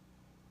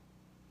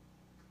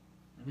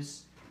 And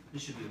this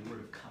should be a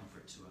word of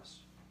comfort to us.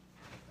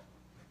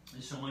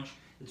 There's so much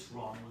that's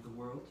wrong with the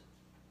world,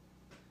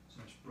 so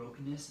much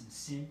brokenness and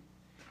sin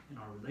in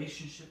our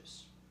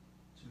relationships,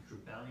 so much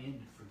rebellion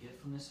and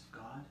forgetfulness of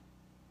God,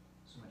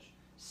 so much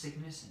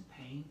sickness and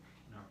pain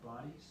in our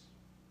bodies.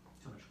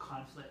 too much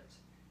conflict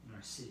in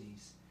our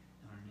cities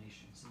and our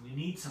nations. And we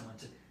need someone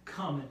to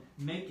come and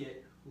make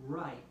it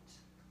right.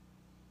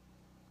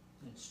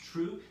 And it's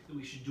true that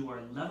we should do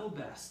our level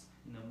best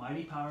in the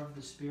mighty power of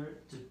the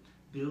Spirit to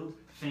build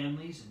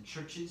families and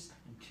churches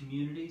and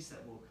communities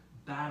that will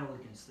battle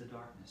against the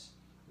darkness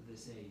of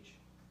this age.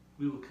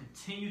 We will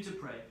continue to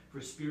pray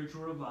for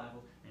spiritual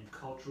revival and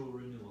cultural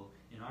renewal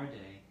in our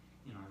day,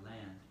 in our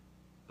land.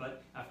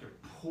 But after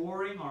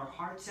pouring our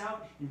hearts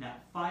out in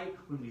that fight,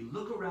 when we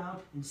look around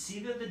and see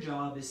that the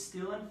job is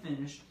still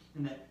unfinished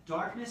and that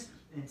darkness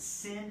and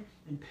sin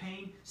and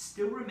pain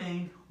still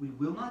remain, we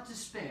will not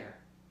despair.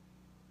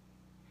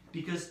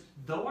 Because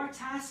though our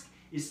task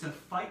is to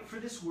fight for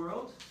this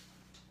world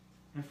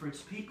and for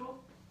its people,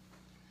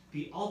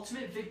 the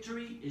ultimate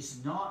victory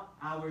is not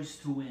ours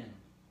to win.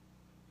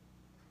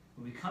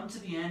 When we come to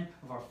the end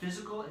of our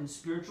physical and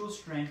spiritual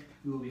strength,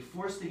 we will be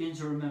forced again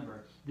to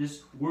remember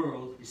this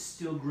world is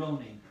still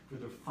groaning for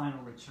the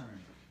final return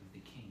of the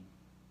King.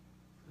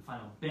 The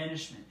final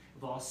banishment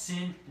of all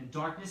sin and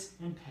darkness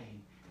and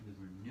pain, and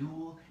the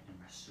renewal and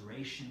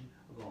restoration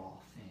of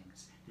all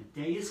things.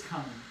 The day is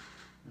coming,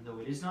 and though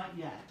it is not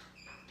yet,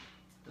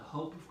 the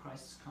hope of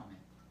Christ's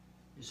coming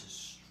is a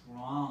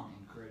strong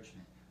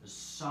encouragement, a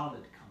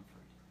solid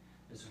comfort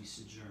as we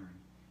sojourn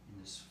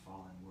in this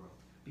fallen world.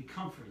 Be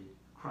comforted.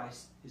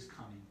 Christ is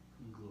coming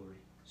in glory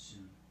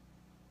soon.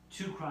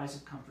 2 cries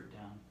of comfort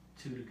down,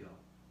 2 to go.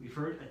 We've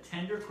heard a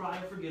tender cry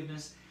of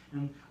forgiveness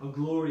and a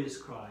glorious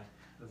cry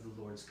of the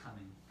Lord's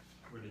coming.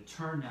 We're to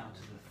turn now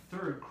to the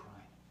 3rd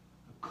cry,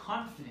 a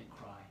confident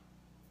cry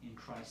in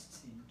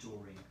Christ's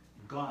enduring,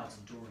 in God's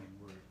enduring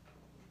word.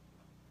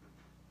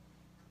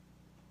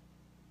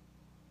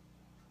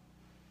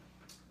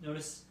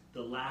 Notice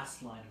the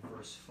last line of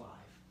verse 5.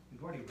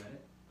 We've already read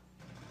it.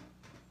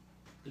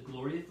 The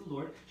glory of the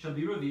Lord shall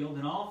be revealed,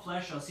 and all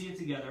flesh shall see it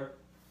together,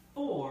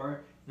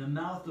 for the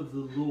mouth of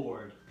the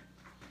Lord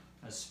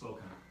has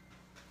spoken.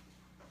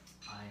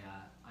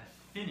 I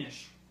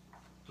finished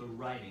the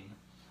writing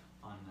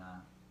on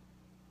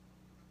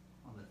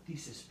the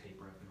thesis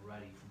paper I've been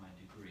writing for my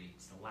degree.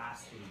 It's the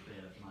last little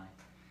bit of my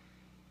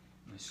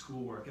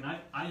schoolwork, and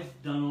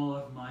I've done all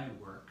of my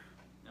work.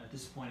 At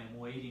this point, I'm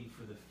waiting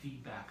for the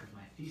feedback of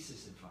my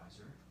thesis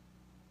advisor.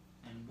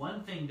 And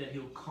one thing that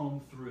he'll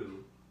comb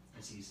through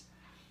as he's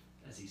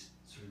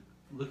sort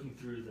of looking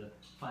through the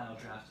final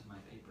draft of my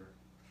paper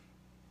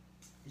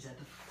is at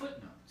the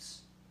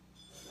footnotes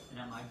and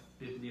at my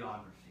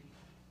bibliography.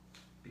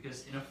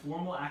 Because in a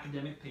formal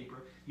academic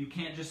paper, you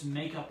can't just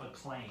make up a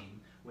claim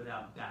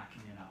without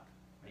backing it up.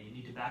 Right? You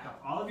need to back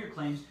up all of your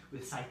claims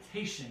with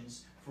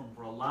citations from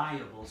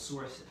reliable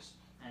sources.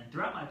 And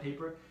throughout my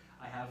paper,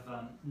 I have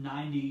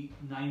 90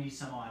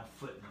 some odd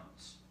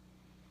footnotes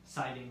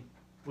citing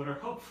what are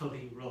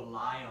hopefully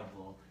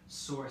reliable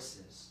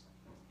sources.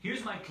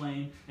 Here's my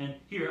claim, and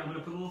here I'm going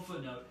to put a little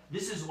footnote.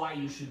 This is why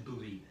you should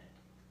believe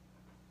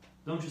it.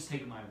 Don't just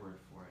take my word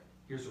for it.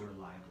 Here's a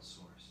reliable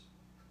source.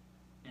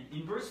 And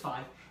in verse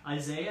 5,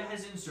 Isaiah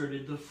has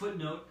inserted the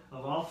footnote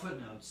of all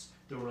footnotes,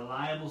 the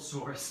reliable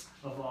source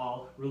of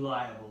all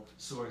reliable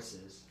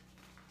sources.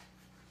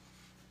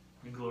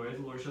 The glory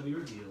of the Lord shall be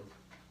revealed,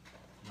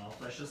 and all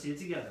flesh shall see it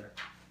together.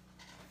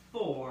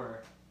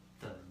 For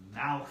the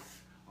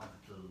mouth of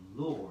the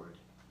Lord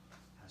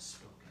has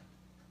spoken.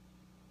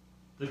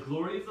 The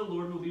glory of the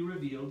Lord will be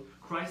revealed.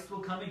 Christ will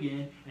come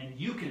again, and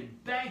you can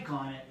bank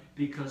on it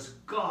because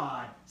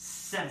God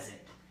says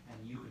it,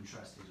 and you can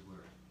trust His word.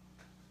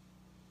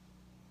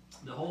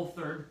 The whole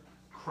 3rd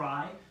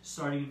cry,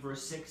 starting in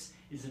verse 6,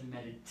 is a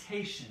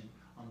meditation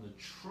on the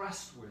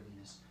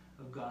trustworthiness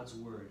of God's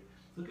word.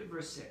 Look at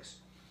verse 6.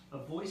 A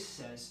voice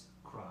says,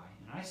 cry.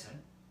 And I said,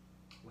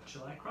 what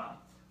shall I cry?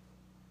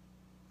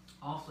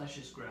 All flesh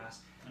is grass,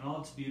 and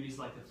all its beauty is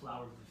like the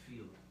flower of the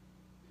field.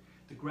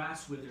 The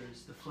grass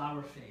withers, the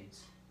flower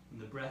fades, and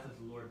the breath of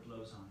the Lord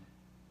blows on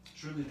it.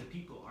 Surely the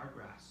people are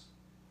grass.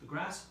 The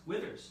grass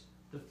withers,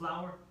 the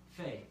flower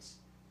fades.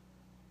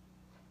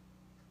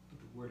 But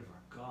the word of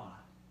our God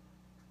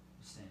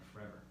will stand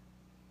forever.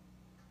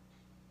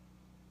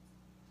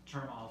 The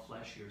term all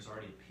flesh here has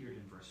already appeared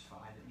in verse 5.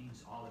 It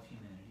means all of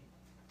humanity,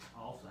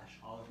 all flesh,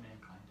 all of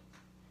mankind.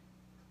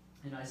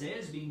 And Isaiah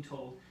is being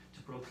told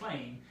to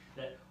proclaim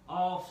that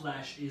all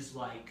flesh is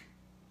like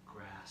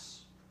grass.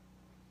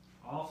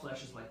 All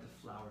flesh is like the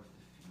flower of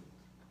the field.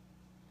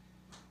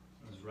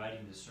 I was writing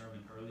this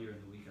sermon earlier in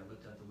the week. I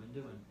looked out the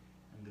window,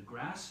 and the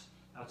grass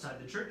outside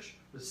the church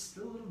was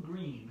still a little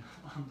green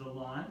on the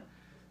lawn,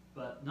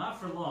 but not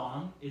for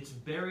long. It's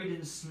buried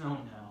in snow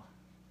now.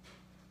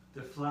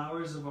 The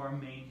flowers of our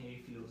main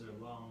hay fields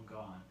are long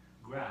gone.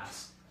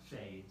 Grass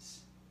fades.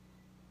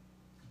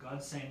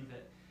 God's saying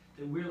that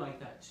we're like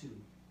that too.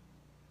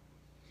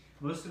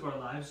 Most of our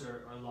lives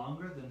are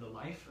longer than the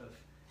life of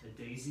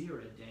a daisy or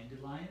a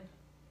dandelion.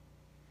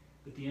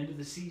 But the end of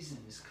the season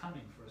is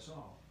coming for us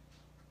all.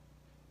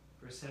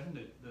 Verse 7,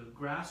 the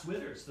grass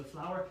withers, the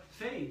flower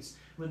fades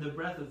when the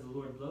breath of the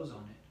Lord blows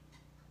on it.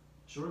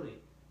 Surely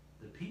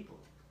the people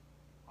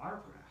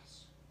are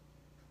grass.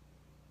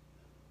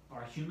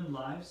 Our human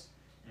lives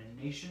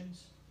and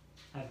nations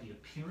have the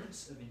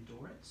appearance of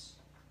endurance,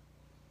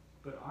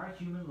 but our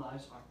human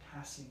lives are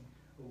passing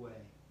away.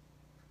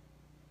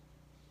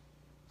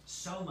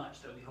 So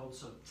much that we hold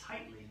so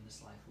tightly in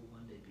this life will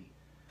one day be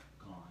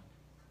gone.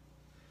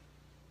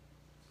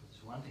 But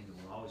there's one thing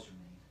that will always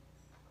remain.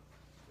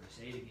 Verse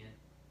 8 again.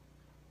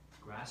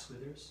 Grass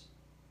withers,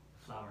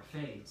 the flower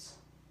fades,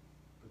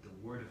 but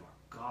the word of our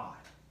God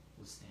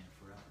will stand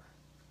forever.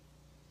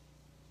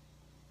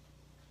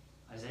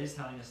 Isaiah is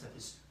telling us that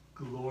this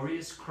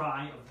glorious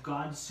cry of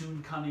God's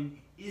soon coming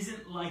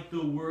isn't like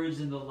the words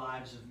in the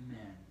lives of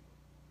men.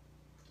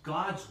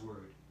 God's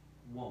word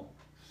won't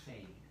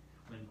fade.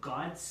 When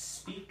God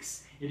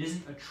speaks, it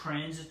isn't a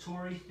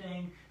transitory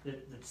thing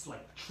that's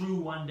like true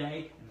one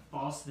day and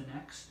false the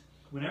next.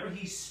 Whenever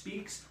he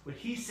speaks, what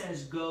he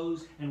says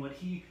goes, and what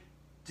he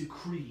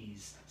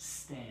decrees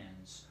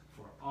stands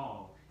for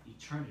all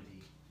eternity.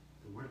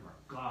 The word of our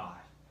God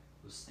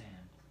will stand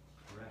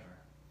forever.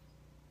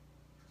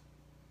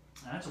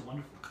 And that's a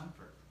wonderful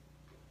comfort.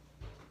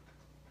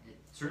 It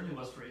certainly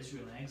was for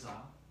Israel in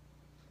exile.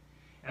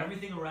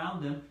 Everything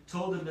around them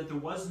told them that there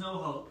was no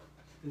hope,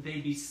 that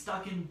they'd be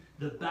stuck in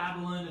the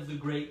Babylon of the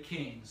great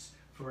kings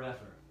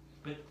forever.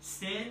 But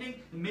standing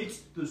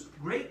amidst those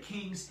great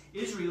kings,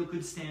 Israel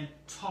could stand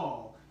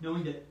tall,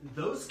 knowing that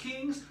those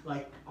kings,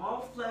 like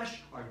all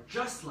flesh, are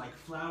just like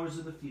flowers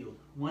of the field.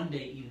 One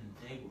day even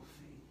they will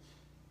fade.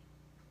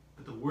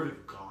 But the word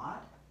of God,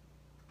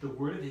 the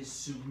word of his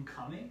soon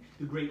coming,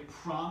 the great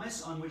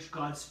promise on which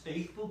God's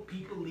faithful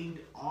people leaned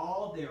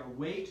all their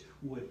weight,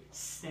 would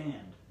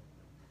stand.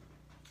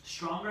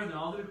 Stronger than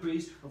all the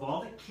decrees of all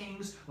the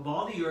kings of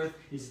all the earth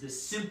is the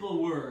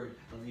simple word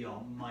of the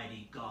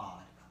Almighty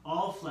God.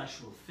 All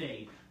flesh will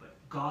fade, but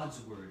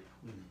God's word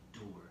will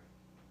endure.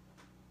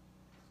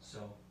 So,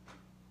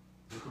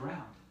 look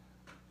around.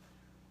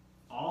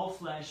 All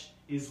flesh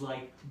is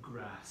like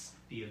grass.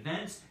 The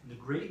events and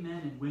the great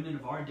men and women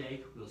of our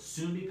day will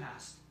soon be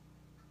past.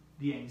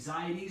 The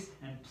anxieties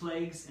and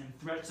plagues and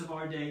threats of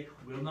our day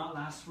will not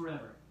last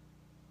forever.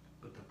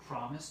 But the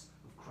promise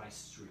of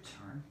Christ's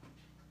return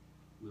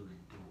will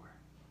endure.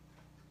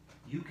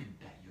 You can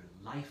bet your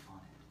life on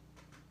it.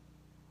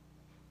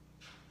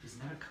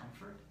 Isn't that a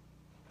comfort?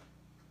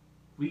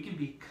 We can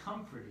be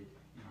comforted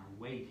in our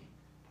waiting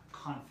by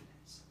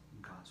confidence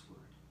in God's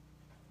word.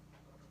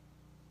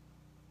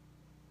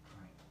 All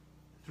right.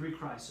 3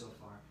 cries so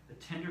far. A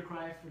tender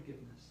cry of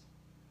forgiveness,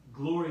 a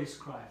glorious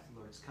cry of the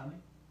Lord's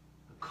coming,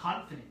 a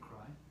confident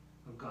cry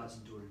of God's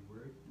enduring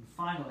word, and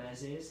finally,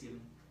 Isaiah is given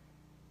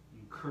an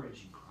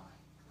encouraging cry.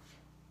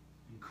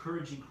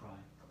 Encouraging cry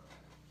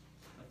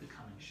of the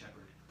coming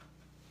shepherd.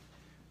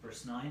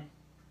 Verse 9.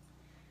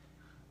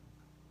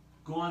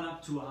 Go on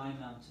up to a high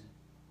mountain,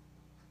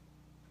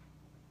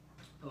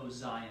 O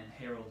Zion,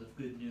 herald of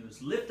good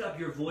news. Lift up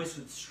your voice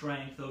with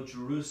strength, O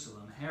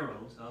Jerusalem,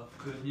 herald of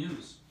good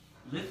news.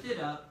 Lift it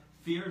up,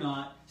 fear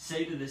not.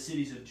 Say to the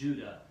cities of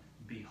Judah,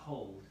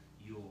 behold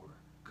your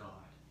God.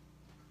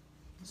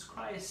 This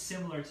cry is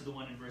similar to the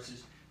one in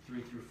verses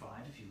 3 through 5,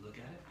 if you look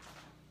at it.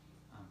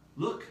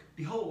 Look,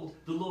 behold,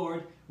 the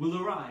Lord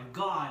will arrive.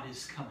 God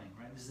is coming,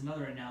 right? This is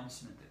another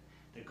announcement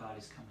that God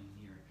is coming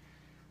near.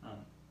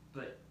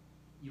 But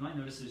you might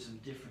notice there's some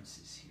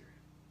differences here.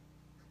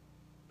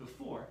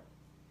 Before,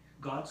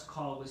 God's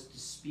call was to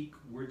speak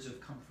words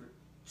of comfort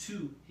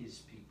to his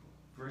people.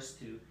 Verse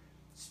 2,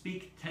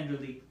 speak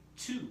tenderly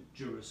to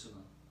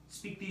Jerusalem.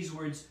 Speak these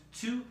words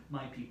to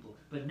my people.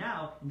 But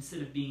now,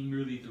 instead of being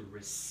merely the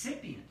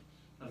recipient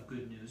of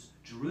good news,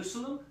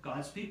 Jerusalem,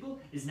 God's people,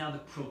 is now the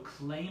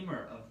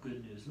proclaimer of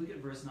good news. Look at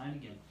verse 9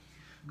 again.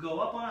 Go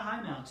up on a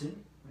high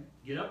mountain, right?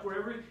 Get up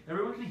wherever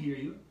everyone can hear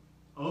you.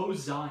 O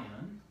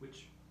Zion,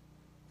 which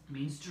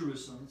means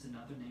Jerusalem. It's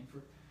another name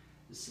for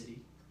the city.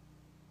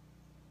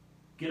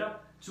 Get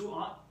up to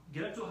a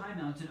high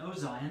mountain, O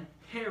Zion,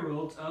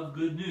 herald of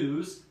good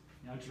news.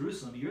 Now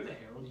Jerusalem, you're the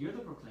herald, you're the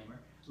proclaimer.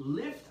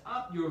 Lift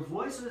up your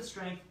voice with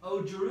strength,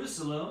 O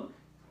Jerusalem,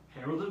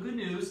 herald of good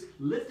news.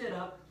 Lift it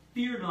up,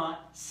 fear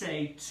not.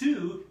 Say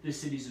to the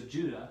cities of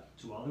Judah,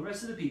 to all the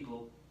rest of the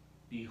people,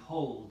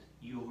 behold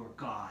your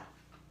God.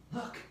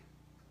 Look,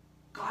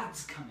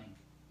 God's coming.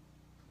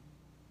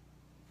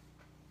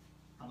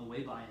 On the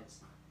way by,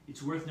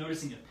 it's worth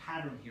noticing a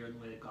pattern here in the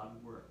way that God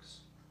works.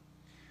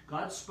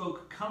 God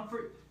spoke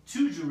comfort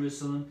to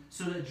Jerusalem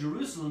so that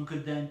Jerusalem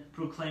could then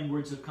proclaim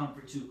words of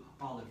comfort to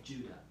all of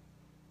Judah.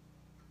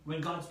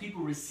 When God's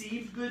people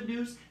received good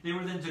news, they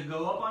were then to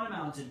go up on a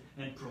mountain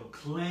and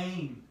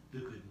proclaim the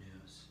good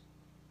news.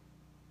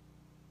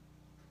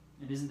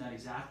 And isn't that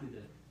exactly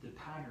the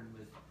pattern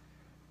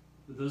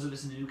with those of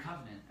us in the New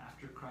Covenant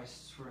after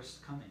Christ's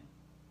first coming?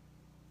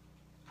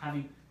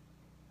 Haven't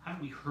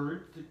we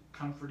heard the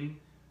comforting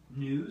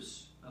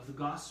news of the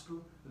gospel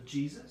of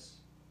Jesus?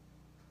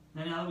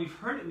 And now that we've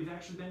heard it, we've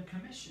actually been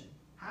commissioned,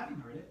 having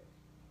heard it,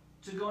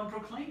 to go and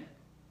proclaim it.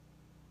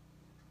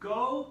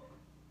 Go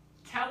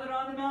tell it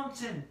on the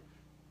mountain,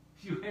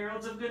 you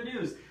heralds of good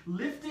news.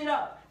 Lift it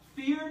up,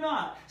 fear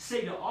not.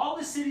 Say to all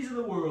the cities of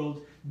the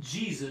world,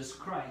 Jesus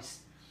Christ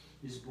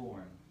is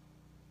born.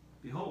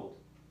 Behold,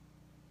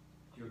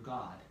 your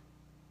God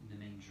in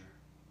the manger.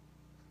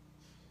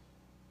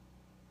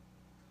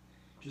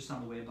 Just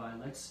on the way by,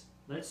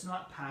 let's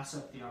not pass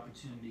up the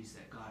opportunities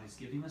that God is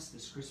giving us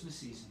this Christmas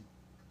season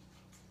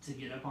to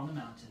get up on the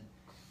mountain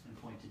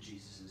and point to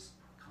Jesus'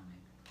 coming.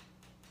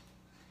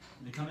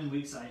 In the coming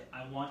weeks,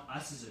 I want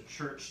us as a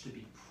church to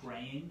be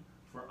praying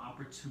for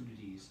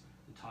opportunities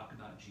to talk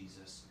about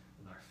Jesus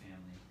with our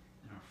family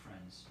and our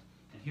friends.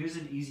 And here's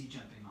an easy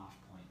jumping off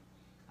point.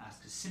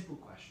 Ask a simple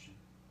question.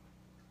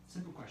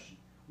 Simple question.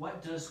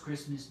 What does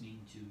Christmas mean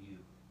to you?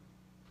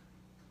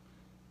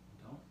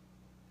 Don't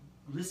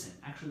listen.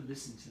 Actually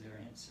listen to their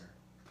answer.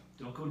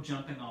 Don't go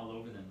jumping all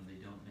over them when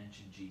they don't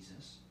mention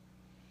Jesus.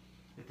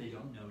 If they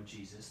don't know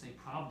Jesus, they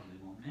probably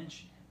won't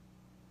mention him.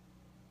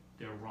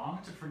 They're wrong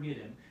to forget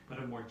him, but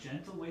a more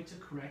gentle way to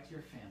correct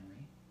your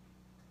family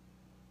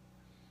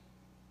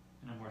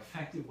and a more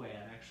effective way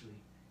at actually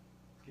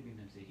getting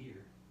them to hear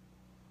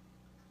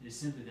is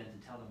simply then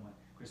to tell them what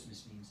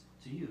Christmas means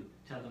to you.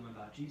 Tell them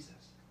about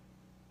Jesus.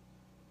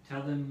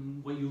 Tell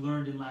them what you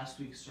learned in last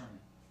week's sermon.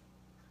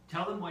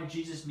 Tell them why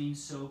Jesus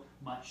means so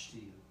much to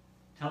you.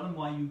 Tell them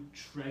why you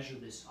treasure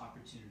this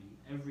opportunity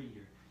every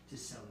year to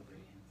celebrate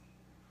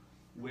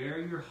him. Wear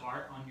your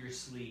heart on your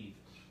sleeve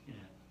in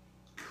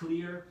a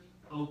clear,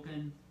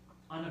 open,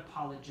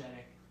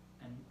 unapologetic,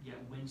 and yet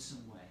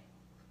winsome way.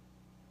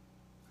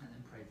 And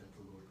then pray that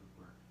the Lord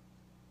would work.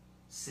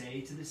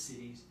 Say to the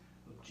cities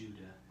of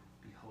Judah,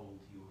 behold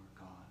your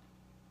God.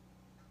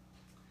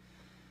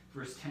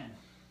 Verse 10.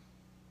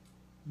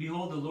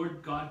 Behold, the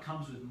Lord God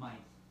comes with might,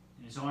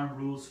 and his arm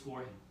rules for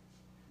him.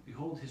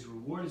 Behold, his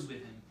reward is with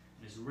him,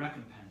 and his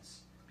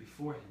recompense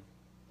before him.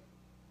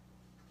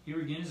 Here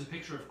again is a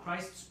picture of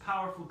Christ's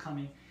powerful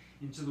coming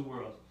into the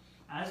world.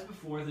 As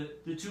before,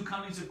 the two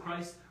comings of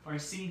Christ are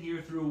seen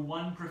here through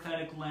one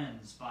prophetic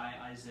lens by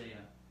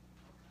Isaiah.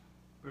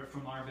 Where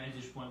from our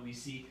vantage point we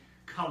see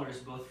colors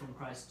both from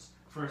Christ's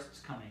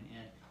first coming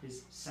and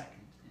his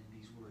second in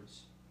these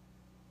words.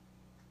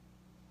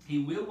 He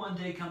will one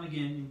day come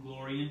again in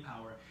glory and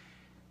power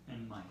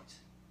and might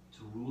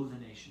to rule the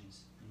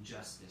nations in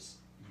justice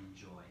and in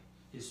joy.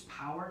 His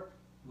power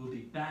will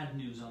be bad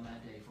news on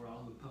that day for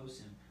all who oppose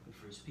him, but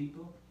for his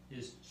people,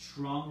 his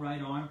strong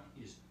right arm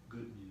is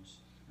good news.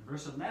 And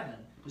verse 11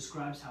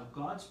 describes how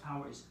God's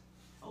power is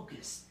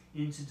focused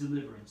into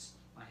deliverance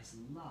by his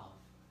love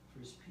for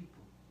his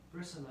people.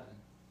 Verse 11,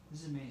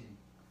 this is amazing.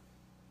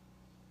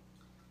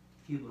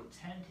 He will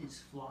tend his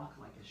flock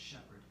like a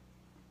shepherd.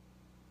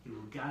 He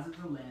will gather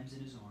the lambs in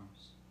his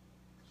arms.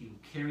 He will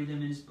carry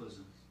them in his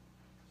bosom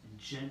and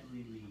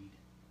gently lead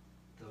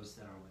those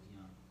that are with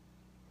young.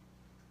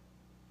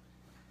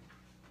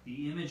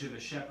 The image of a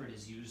shepherd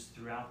is used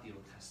throughout the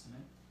Old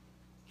Testament.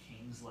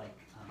 Kings like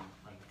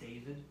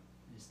David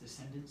and his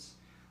descendants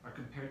are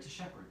compared to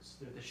shepherds.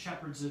 They're the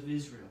shepherds of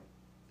Israel.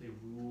 They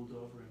ruled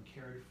over and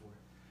cared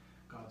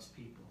for God's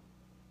people.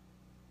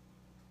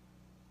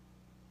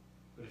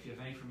 But if you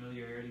have any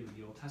familiarity with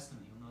the Old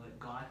Testament, you'll know that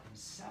God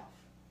himself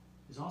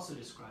is also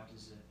described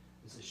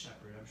as a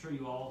shepherd. I'm sure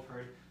you all have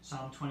heard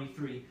Psalm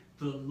 23,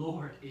 the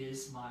Lord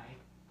is my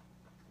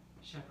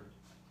shepherd.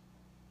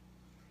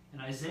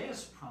 And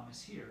Isaiah's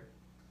promise here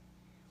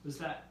was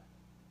that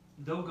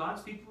though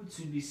God's people would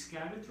soon be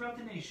scattered throughout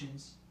the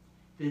nations,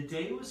 the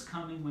day was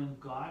coming when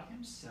God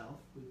himself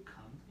would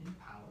come in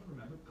power.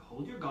 Remember,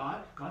 behold your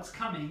God, God's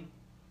coming,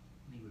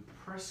 and he would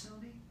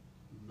personally,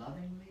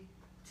 lovingly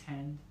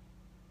tend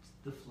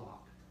the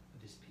flock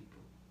of his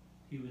people.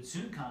 He would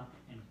soon come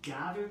and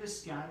gather the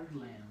scattered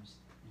lambs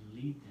and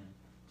lead them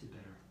to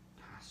better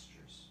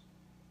pastures.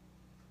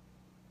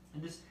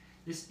 And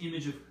this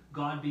image of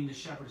God being the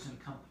shepherd is going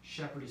to come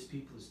shepherd his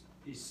people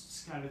is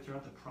scattered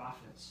throughout the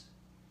prophets.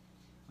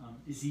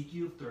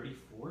 Ezekiel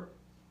 34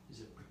 is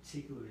a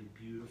particularly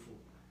beautiful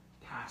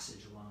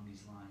passage along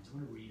these lines. I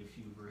want to read a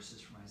few verses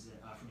from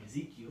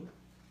Ezekiel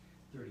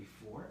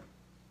 34.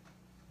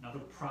 Another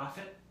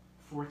prophet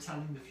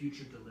foretelling the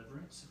future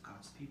deliverance of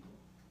God's people.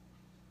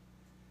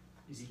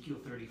 Ezekiel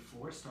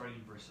 34, starting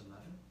in verse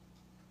 11.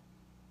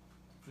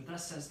 For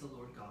thus says the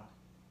Lord God,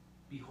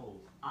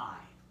 behold, I,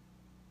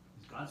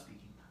 is God speaking,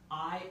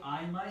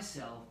 I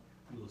myself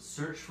will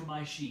search for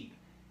my sheep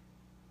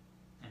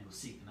and will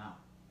seek them out.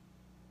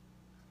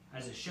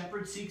 As a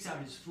shepherd seeks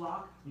out his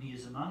flock when he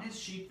is among his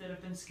sheep that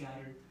have been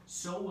scattered,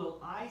 so will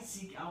I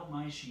seek out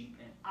my sheep,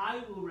 and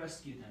I will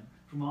rescue them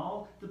from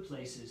all the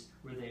places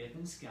where they have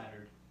been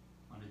scattered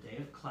on a day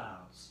of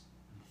clouds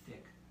and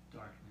thick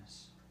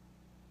darkness.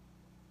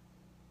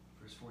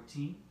 Verse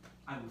 14,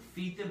 I will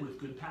feed them with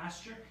good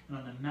pasture, and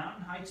on the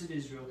mountain heights of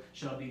Israel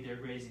shall be their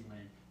grazing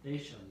land. They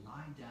shall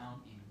lie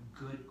down in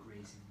good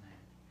grazing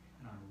land,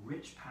 and on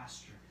rich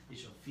pasture they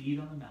shall feed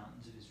on the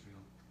mountains of Israel.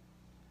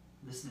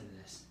 Listen to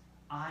this.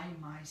 I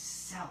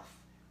myself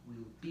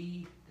will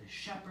be the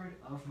shepherd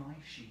of my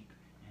sheep,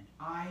 and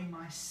I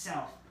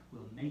myself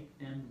will make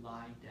them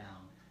lie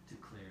down,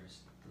 declares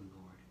the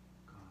Lord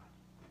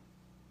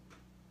God.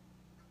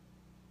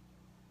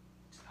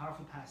 It's a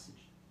powerful passage.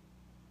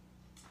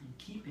 In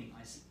keeping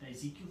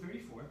Ezekiel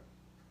 34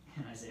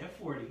 and Isaiah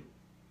 40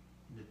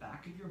 in the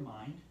back of your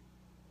mind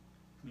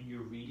when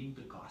you're reading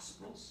the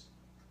Gospels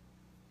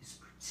is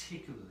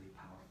particularly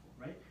powerful,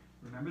 right?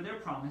 Remember their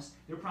promise.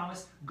 Their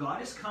promise,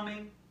 God is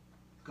coming.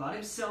 God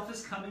himself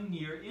is coming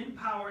near in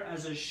power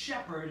as a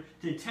shepherd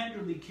to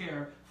tenderly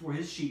care for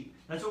his sheep.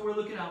 That's what we're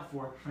looking out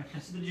for. Right?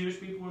 That's what the Jewish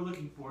people were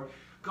looking for.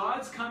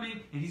 God's coming,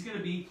 and he's going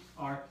to be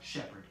our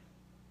shepherd.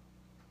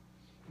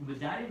 With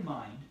that in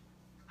mind,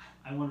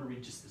 I want to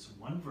read just this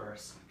one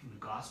verse from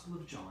the Gospel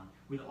of John.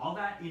 With all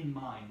that in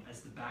mind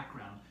as the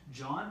background,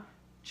 John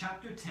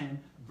chapter 10,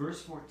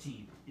 verse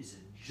 14 is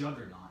a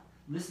juggernaut.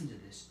 Listen to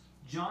this.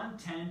 John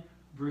 10,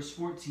 verse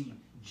 14.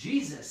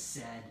 Jesus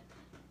said,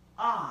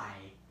 I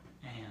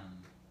am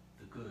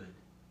the good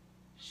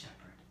shepherd.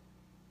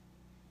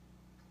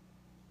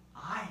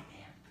 I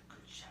am the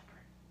good shepherd.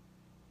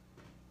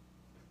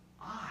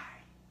 I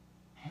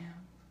am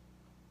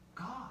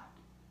God.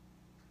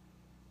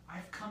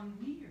 I've come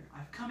near.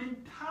 I've come in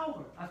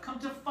power. I've come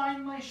to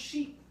find my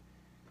sheep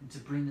and to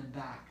bring them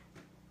back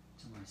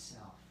to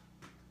myself.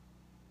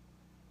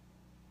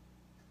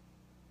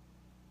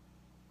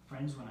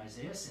 Friends, when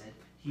Isaiah said,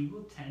 he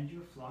will tend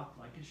your flock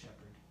like a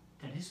shepherd,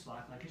 tend his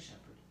flock like a shepherd,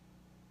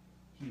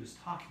 he was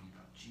talking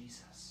about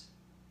Jesus.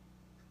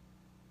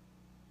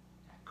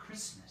 At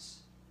Christmas,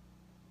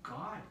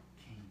 God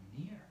came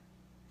near.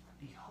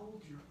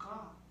 Behold your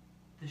God,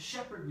 the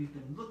shepherd we've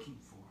been looking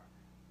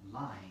for,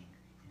 lying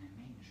in a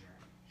manger.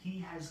 He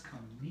has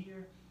come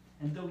near,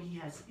 and though he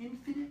has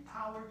infinite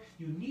power,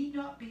 you need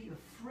not be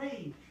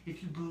afraid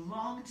if you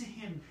belong to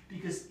him,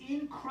 because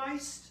in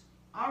Christ,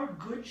 our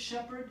good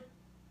shepherd,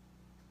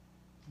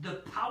 the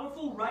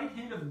powerful right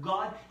hand of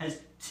God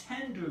has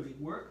tenderly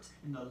worked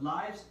in the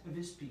lives of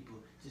his people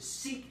to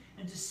seek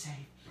and to save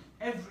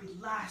every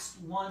last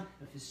one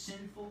of his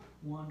sinful,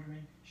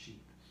 wandering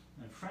sheep.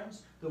 And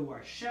friends, though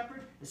our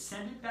shepherd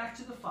ascended back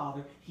to the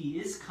Father, he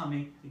is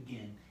coming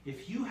again.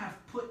 If you have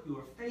put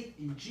your faith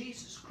in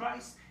Jesus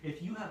Christ,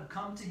 if you have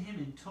come to him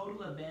in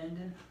total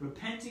abandon,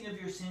 repenting of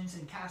your sins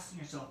and casting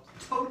yourself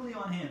totally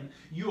on him,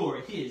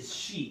 you're his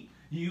sheep.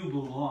 You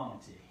belong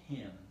to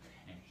him,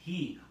 and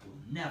he will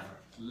never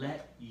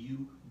let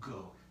you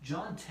go.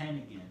 John 10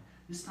 again,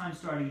 this time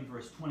starting in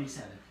verse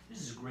 27.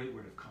 This is a great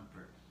word of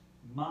comfort.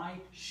 My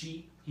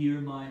sheep hear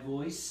my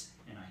voice,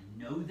 and I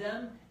know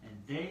them, and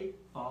they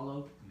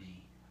follow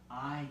me.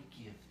 I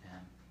give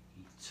them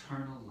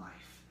eternal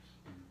life,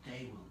 and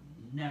they will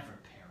never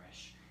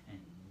perish, and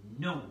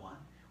no one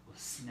will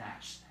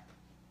snatch them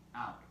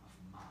out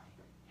of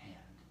my hand.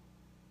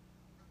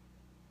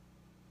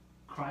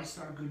 Christ,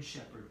 our good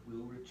shepherd,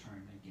 will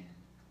return again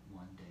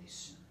one day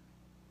soon.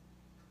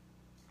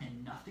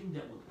 And nothing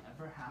that will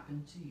ever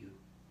happen to you,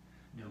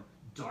 no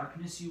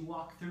darkness you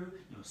walk through,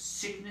 no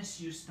sickness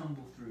you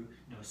stumble through,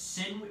 no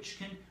sin which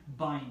can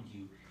bind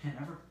you, can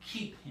ever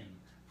keep him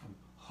from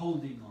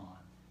holding on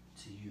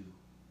to you.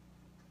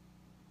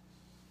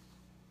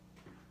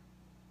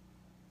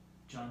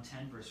 John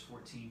 10, verse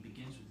 14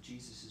 begins with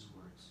Jesus'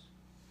 words.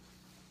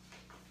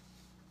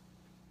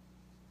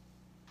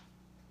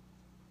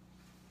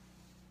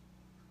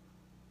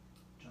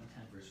 John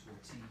 10, verse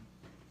 14.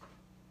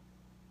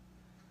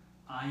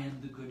 I am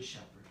the good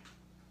shepherd.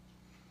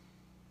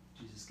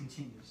 Jesus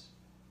continues.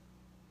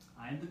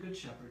 I am the good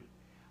shepherd.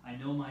 I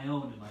know my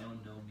own, and my own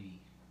know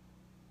me.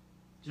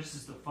 Just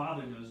as the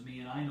Father knows me,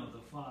 and I know the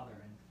Father.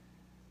 And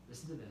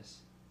listen to this.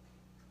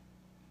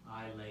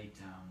 I lay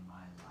down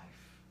my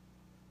life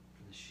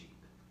for the sheep.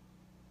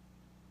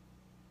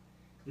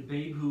 The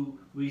babe who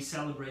we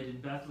celebrate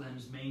in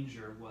Bethlehem's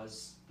manger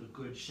was the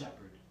good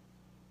shepherd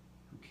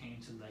who came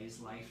to lay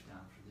his life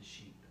down for the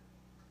sheep.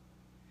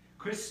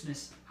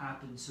 Christmas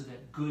happened so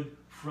that Good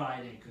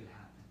Friday could happen.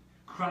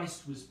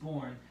 Christ was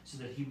born so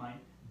that he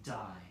might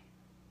die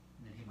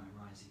and that he might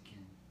rise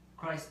again.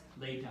 Christ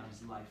laid down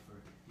his life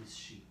for his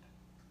sheep.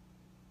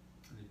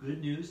 And the good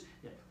news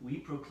that we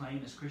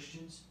proclaim as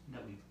Christians, and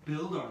that we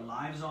build our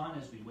lives on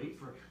as we wait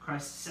for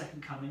Christ's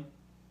second coming,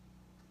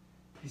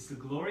 is the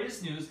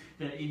glorious news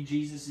that in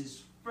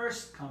Jesus'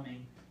 first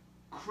coming,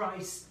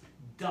 Christ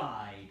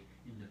died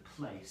in the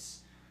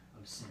place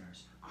of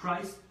sinners.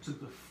 Christ took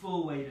the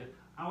full weight of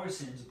our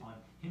sins upon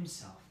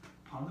himself,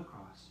 upon the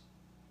cross,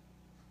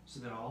 so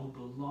that all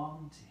who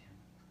belong to him,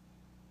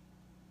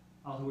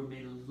 all who are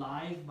made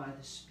alive by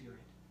the Spirit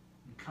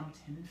and come to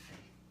him in faith,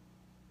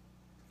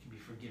 can be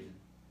forgiven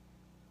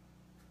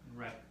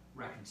and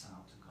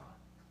reconciled to God.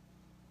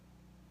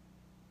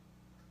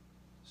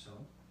 So,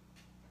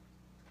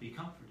 be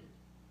comforted.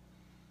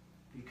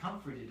 Be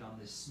comforted on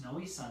this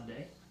snowy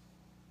Sunday,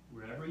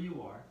 wherever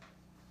you are,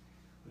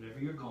 whatever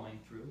you're going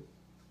through,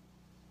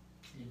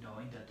 in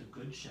knowing that the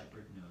Good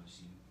Shepherd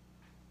knows you,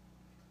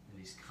 that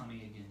he's coming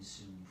again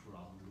soon for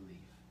all who believe.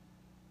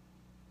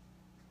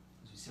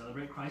 As we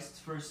celebrate Christ's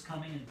first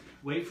coming and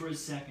wait for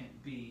his second,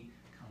 be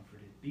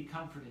comforted. Be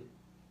comforted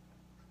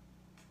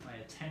by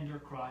a tender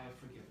cry of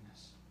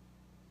forgiveness,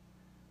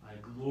 by a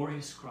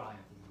glorious cry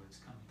of the Lord's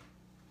coming,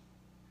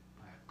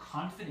 by a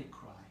confident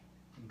cry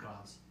in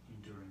God's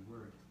enduring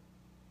word,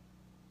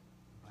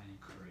 by an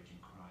encouraging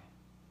cry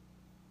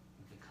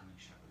of the coming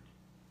shepherd.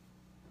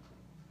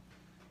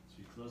 As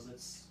we close,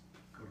 let's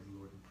go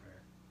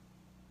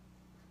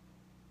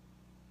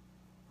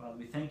Father,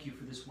 we thank you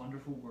for this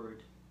wonderful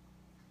word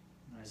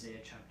in Isaiah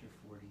chapter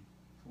 40,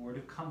 a word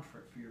of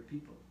comfort for your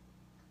people.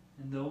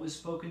 And though it was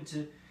spoken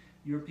to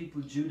your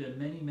people Judah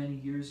many, many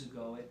years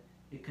ago,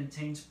 it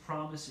contains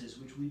promises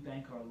which we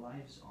bank our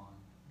lives on,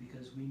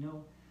 because we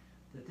know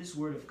that this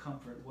word of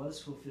comfort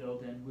was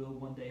fulfilled and will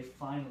one day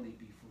finally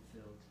be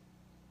fulfilled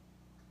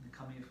in the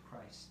coming of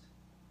Christ.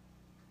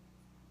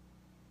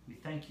 We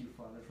thank you,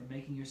 Father, for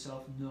making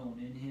yourself known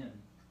in him,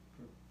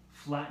 for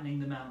flattening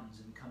the mountains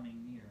and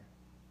coming near,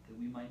 that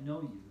we might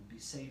know you and be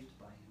saved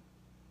by you.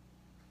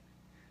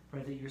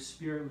 Pray that your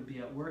Spirit would be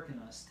at work in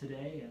us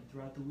today and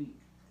throughout the week,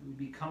 that we'd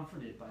be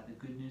comforted by the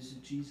good news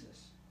of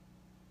Jesus,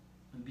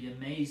 we'd be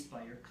amazed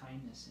by your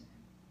kindness in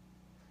him,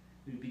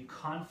 we would be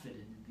confident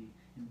in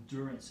the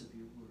endurance of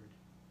your word.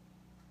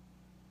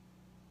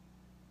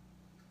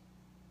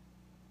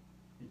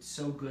 It's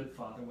so good,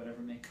 Father,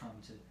 whatever may come,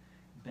 to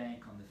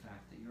bank on the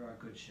fact that you're our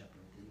good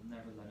shepherd, that you'll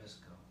never let us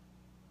go.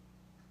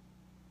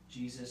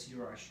 Jesus,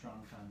 you're our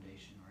strong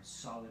foundation, our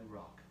solid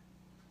rock.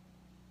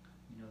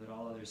 We know that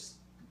all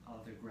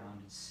other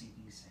ground is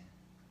sinking sand.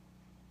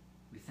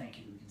 We thank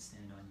you that we can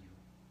stand on you.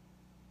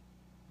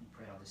 We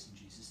pray all this in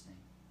Jesus'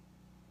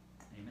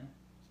 name. Amen.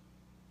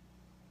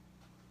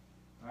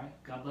 All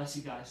right, God bless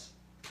you guys.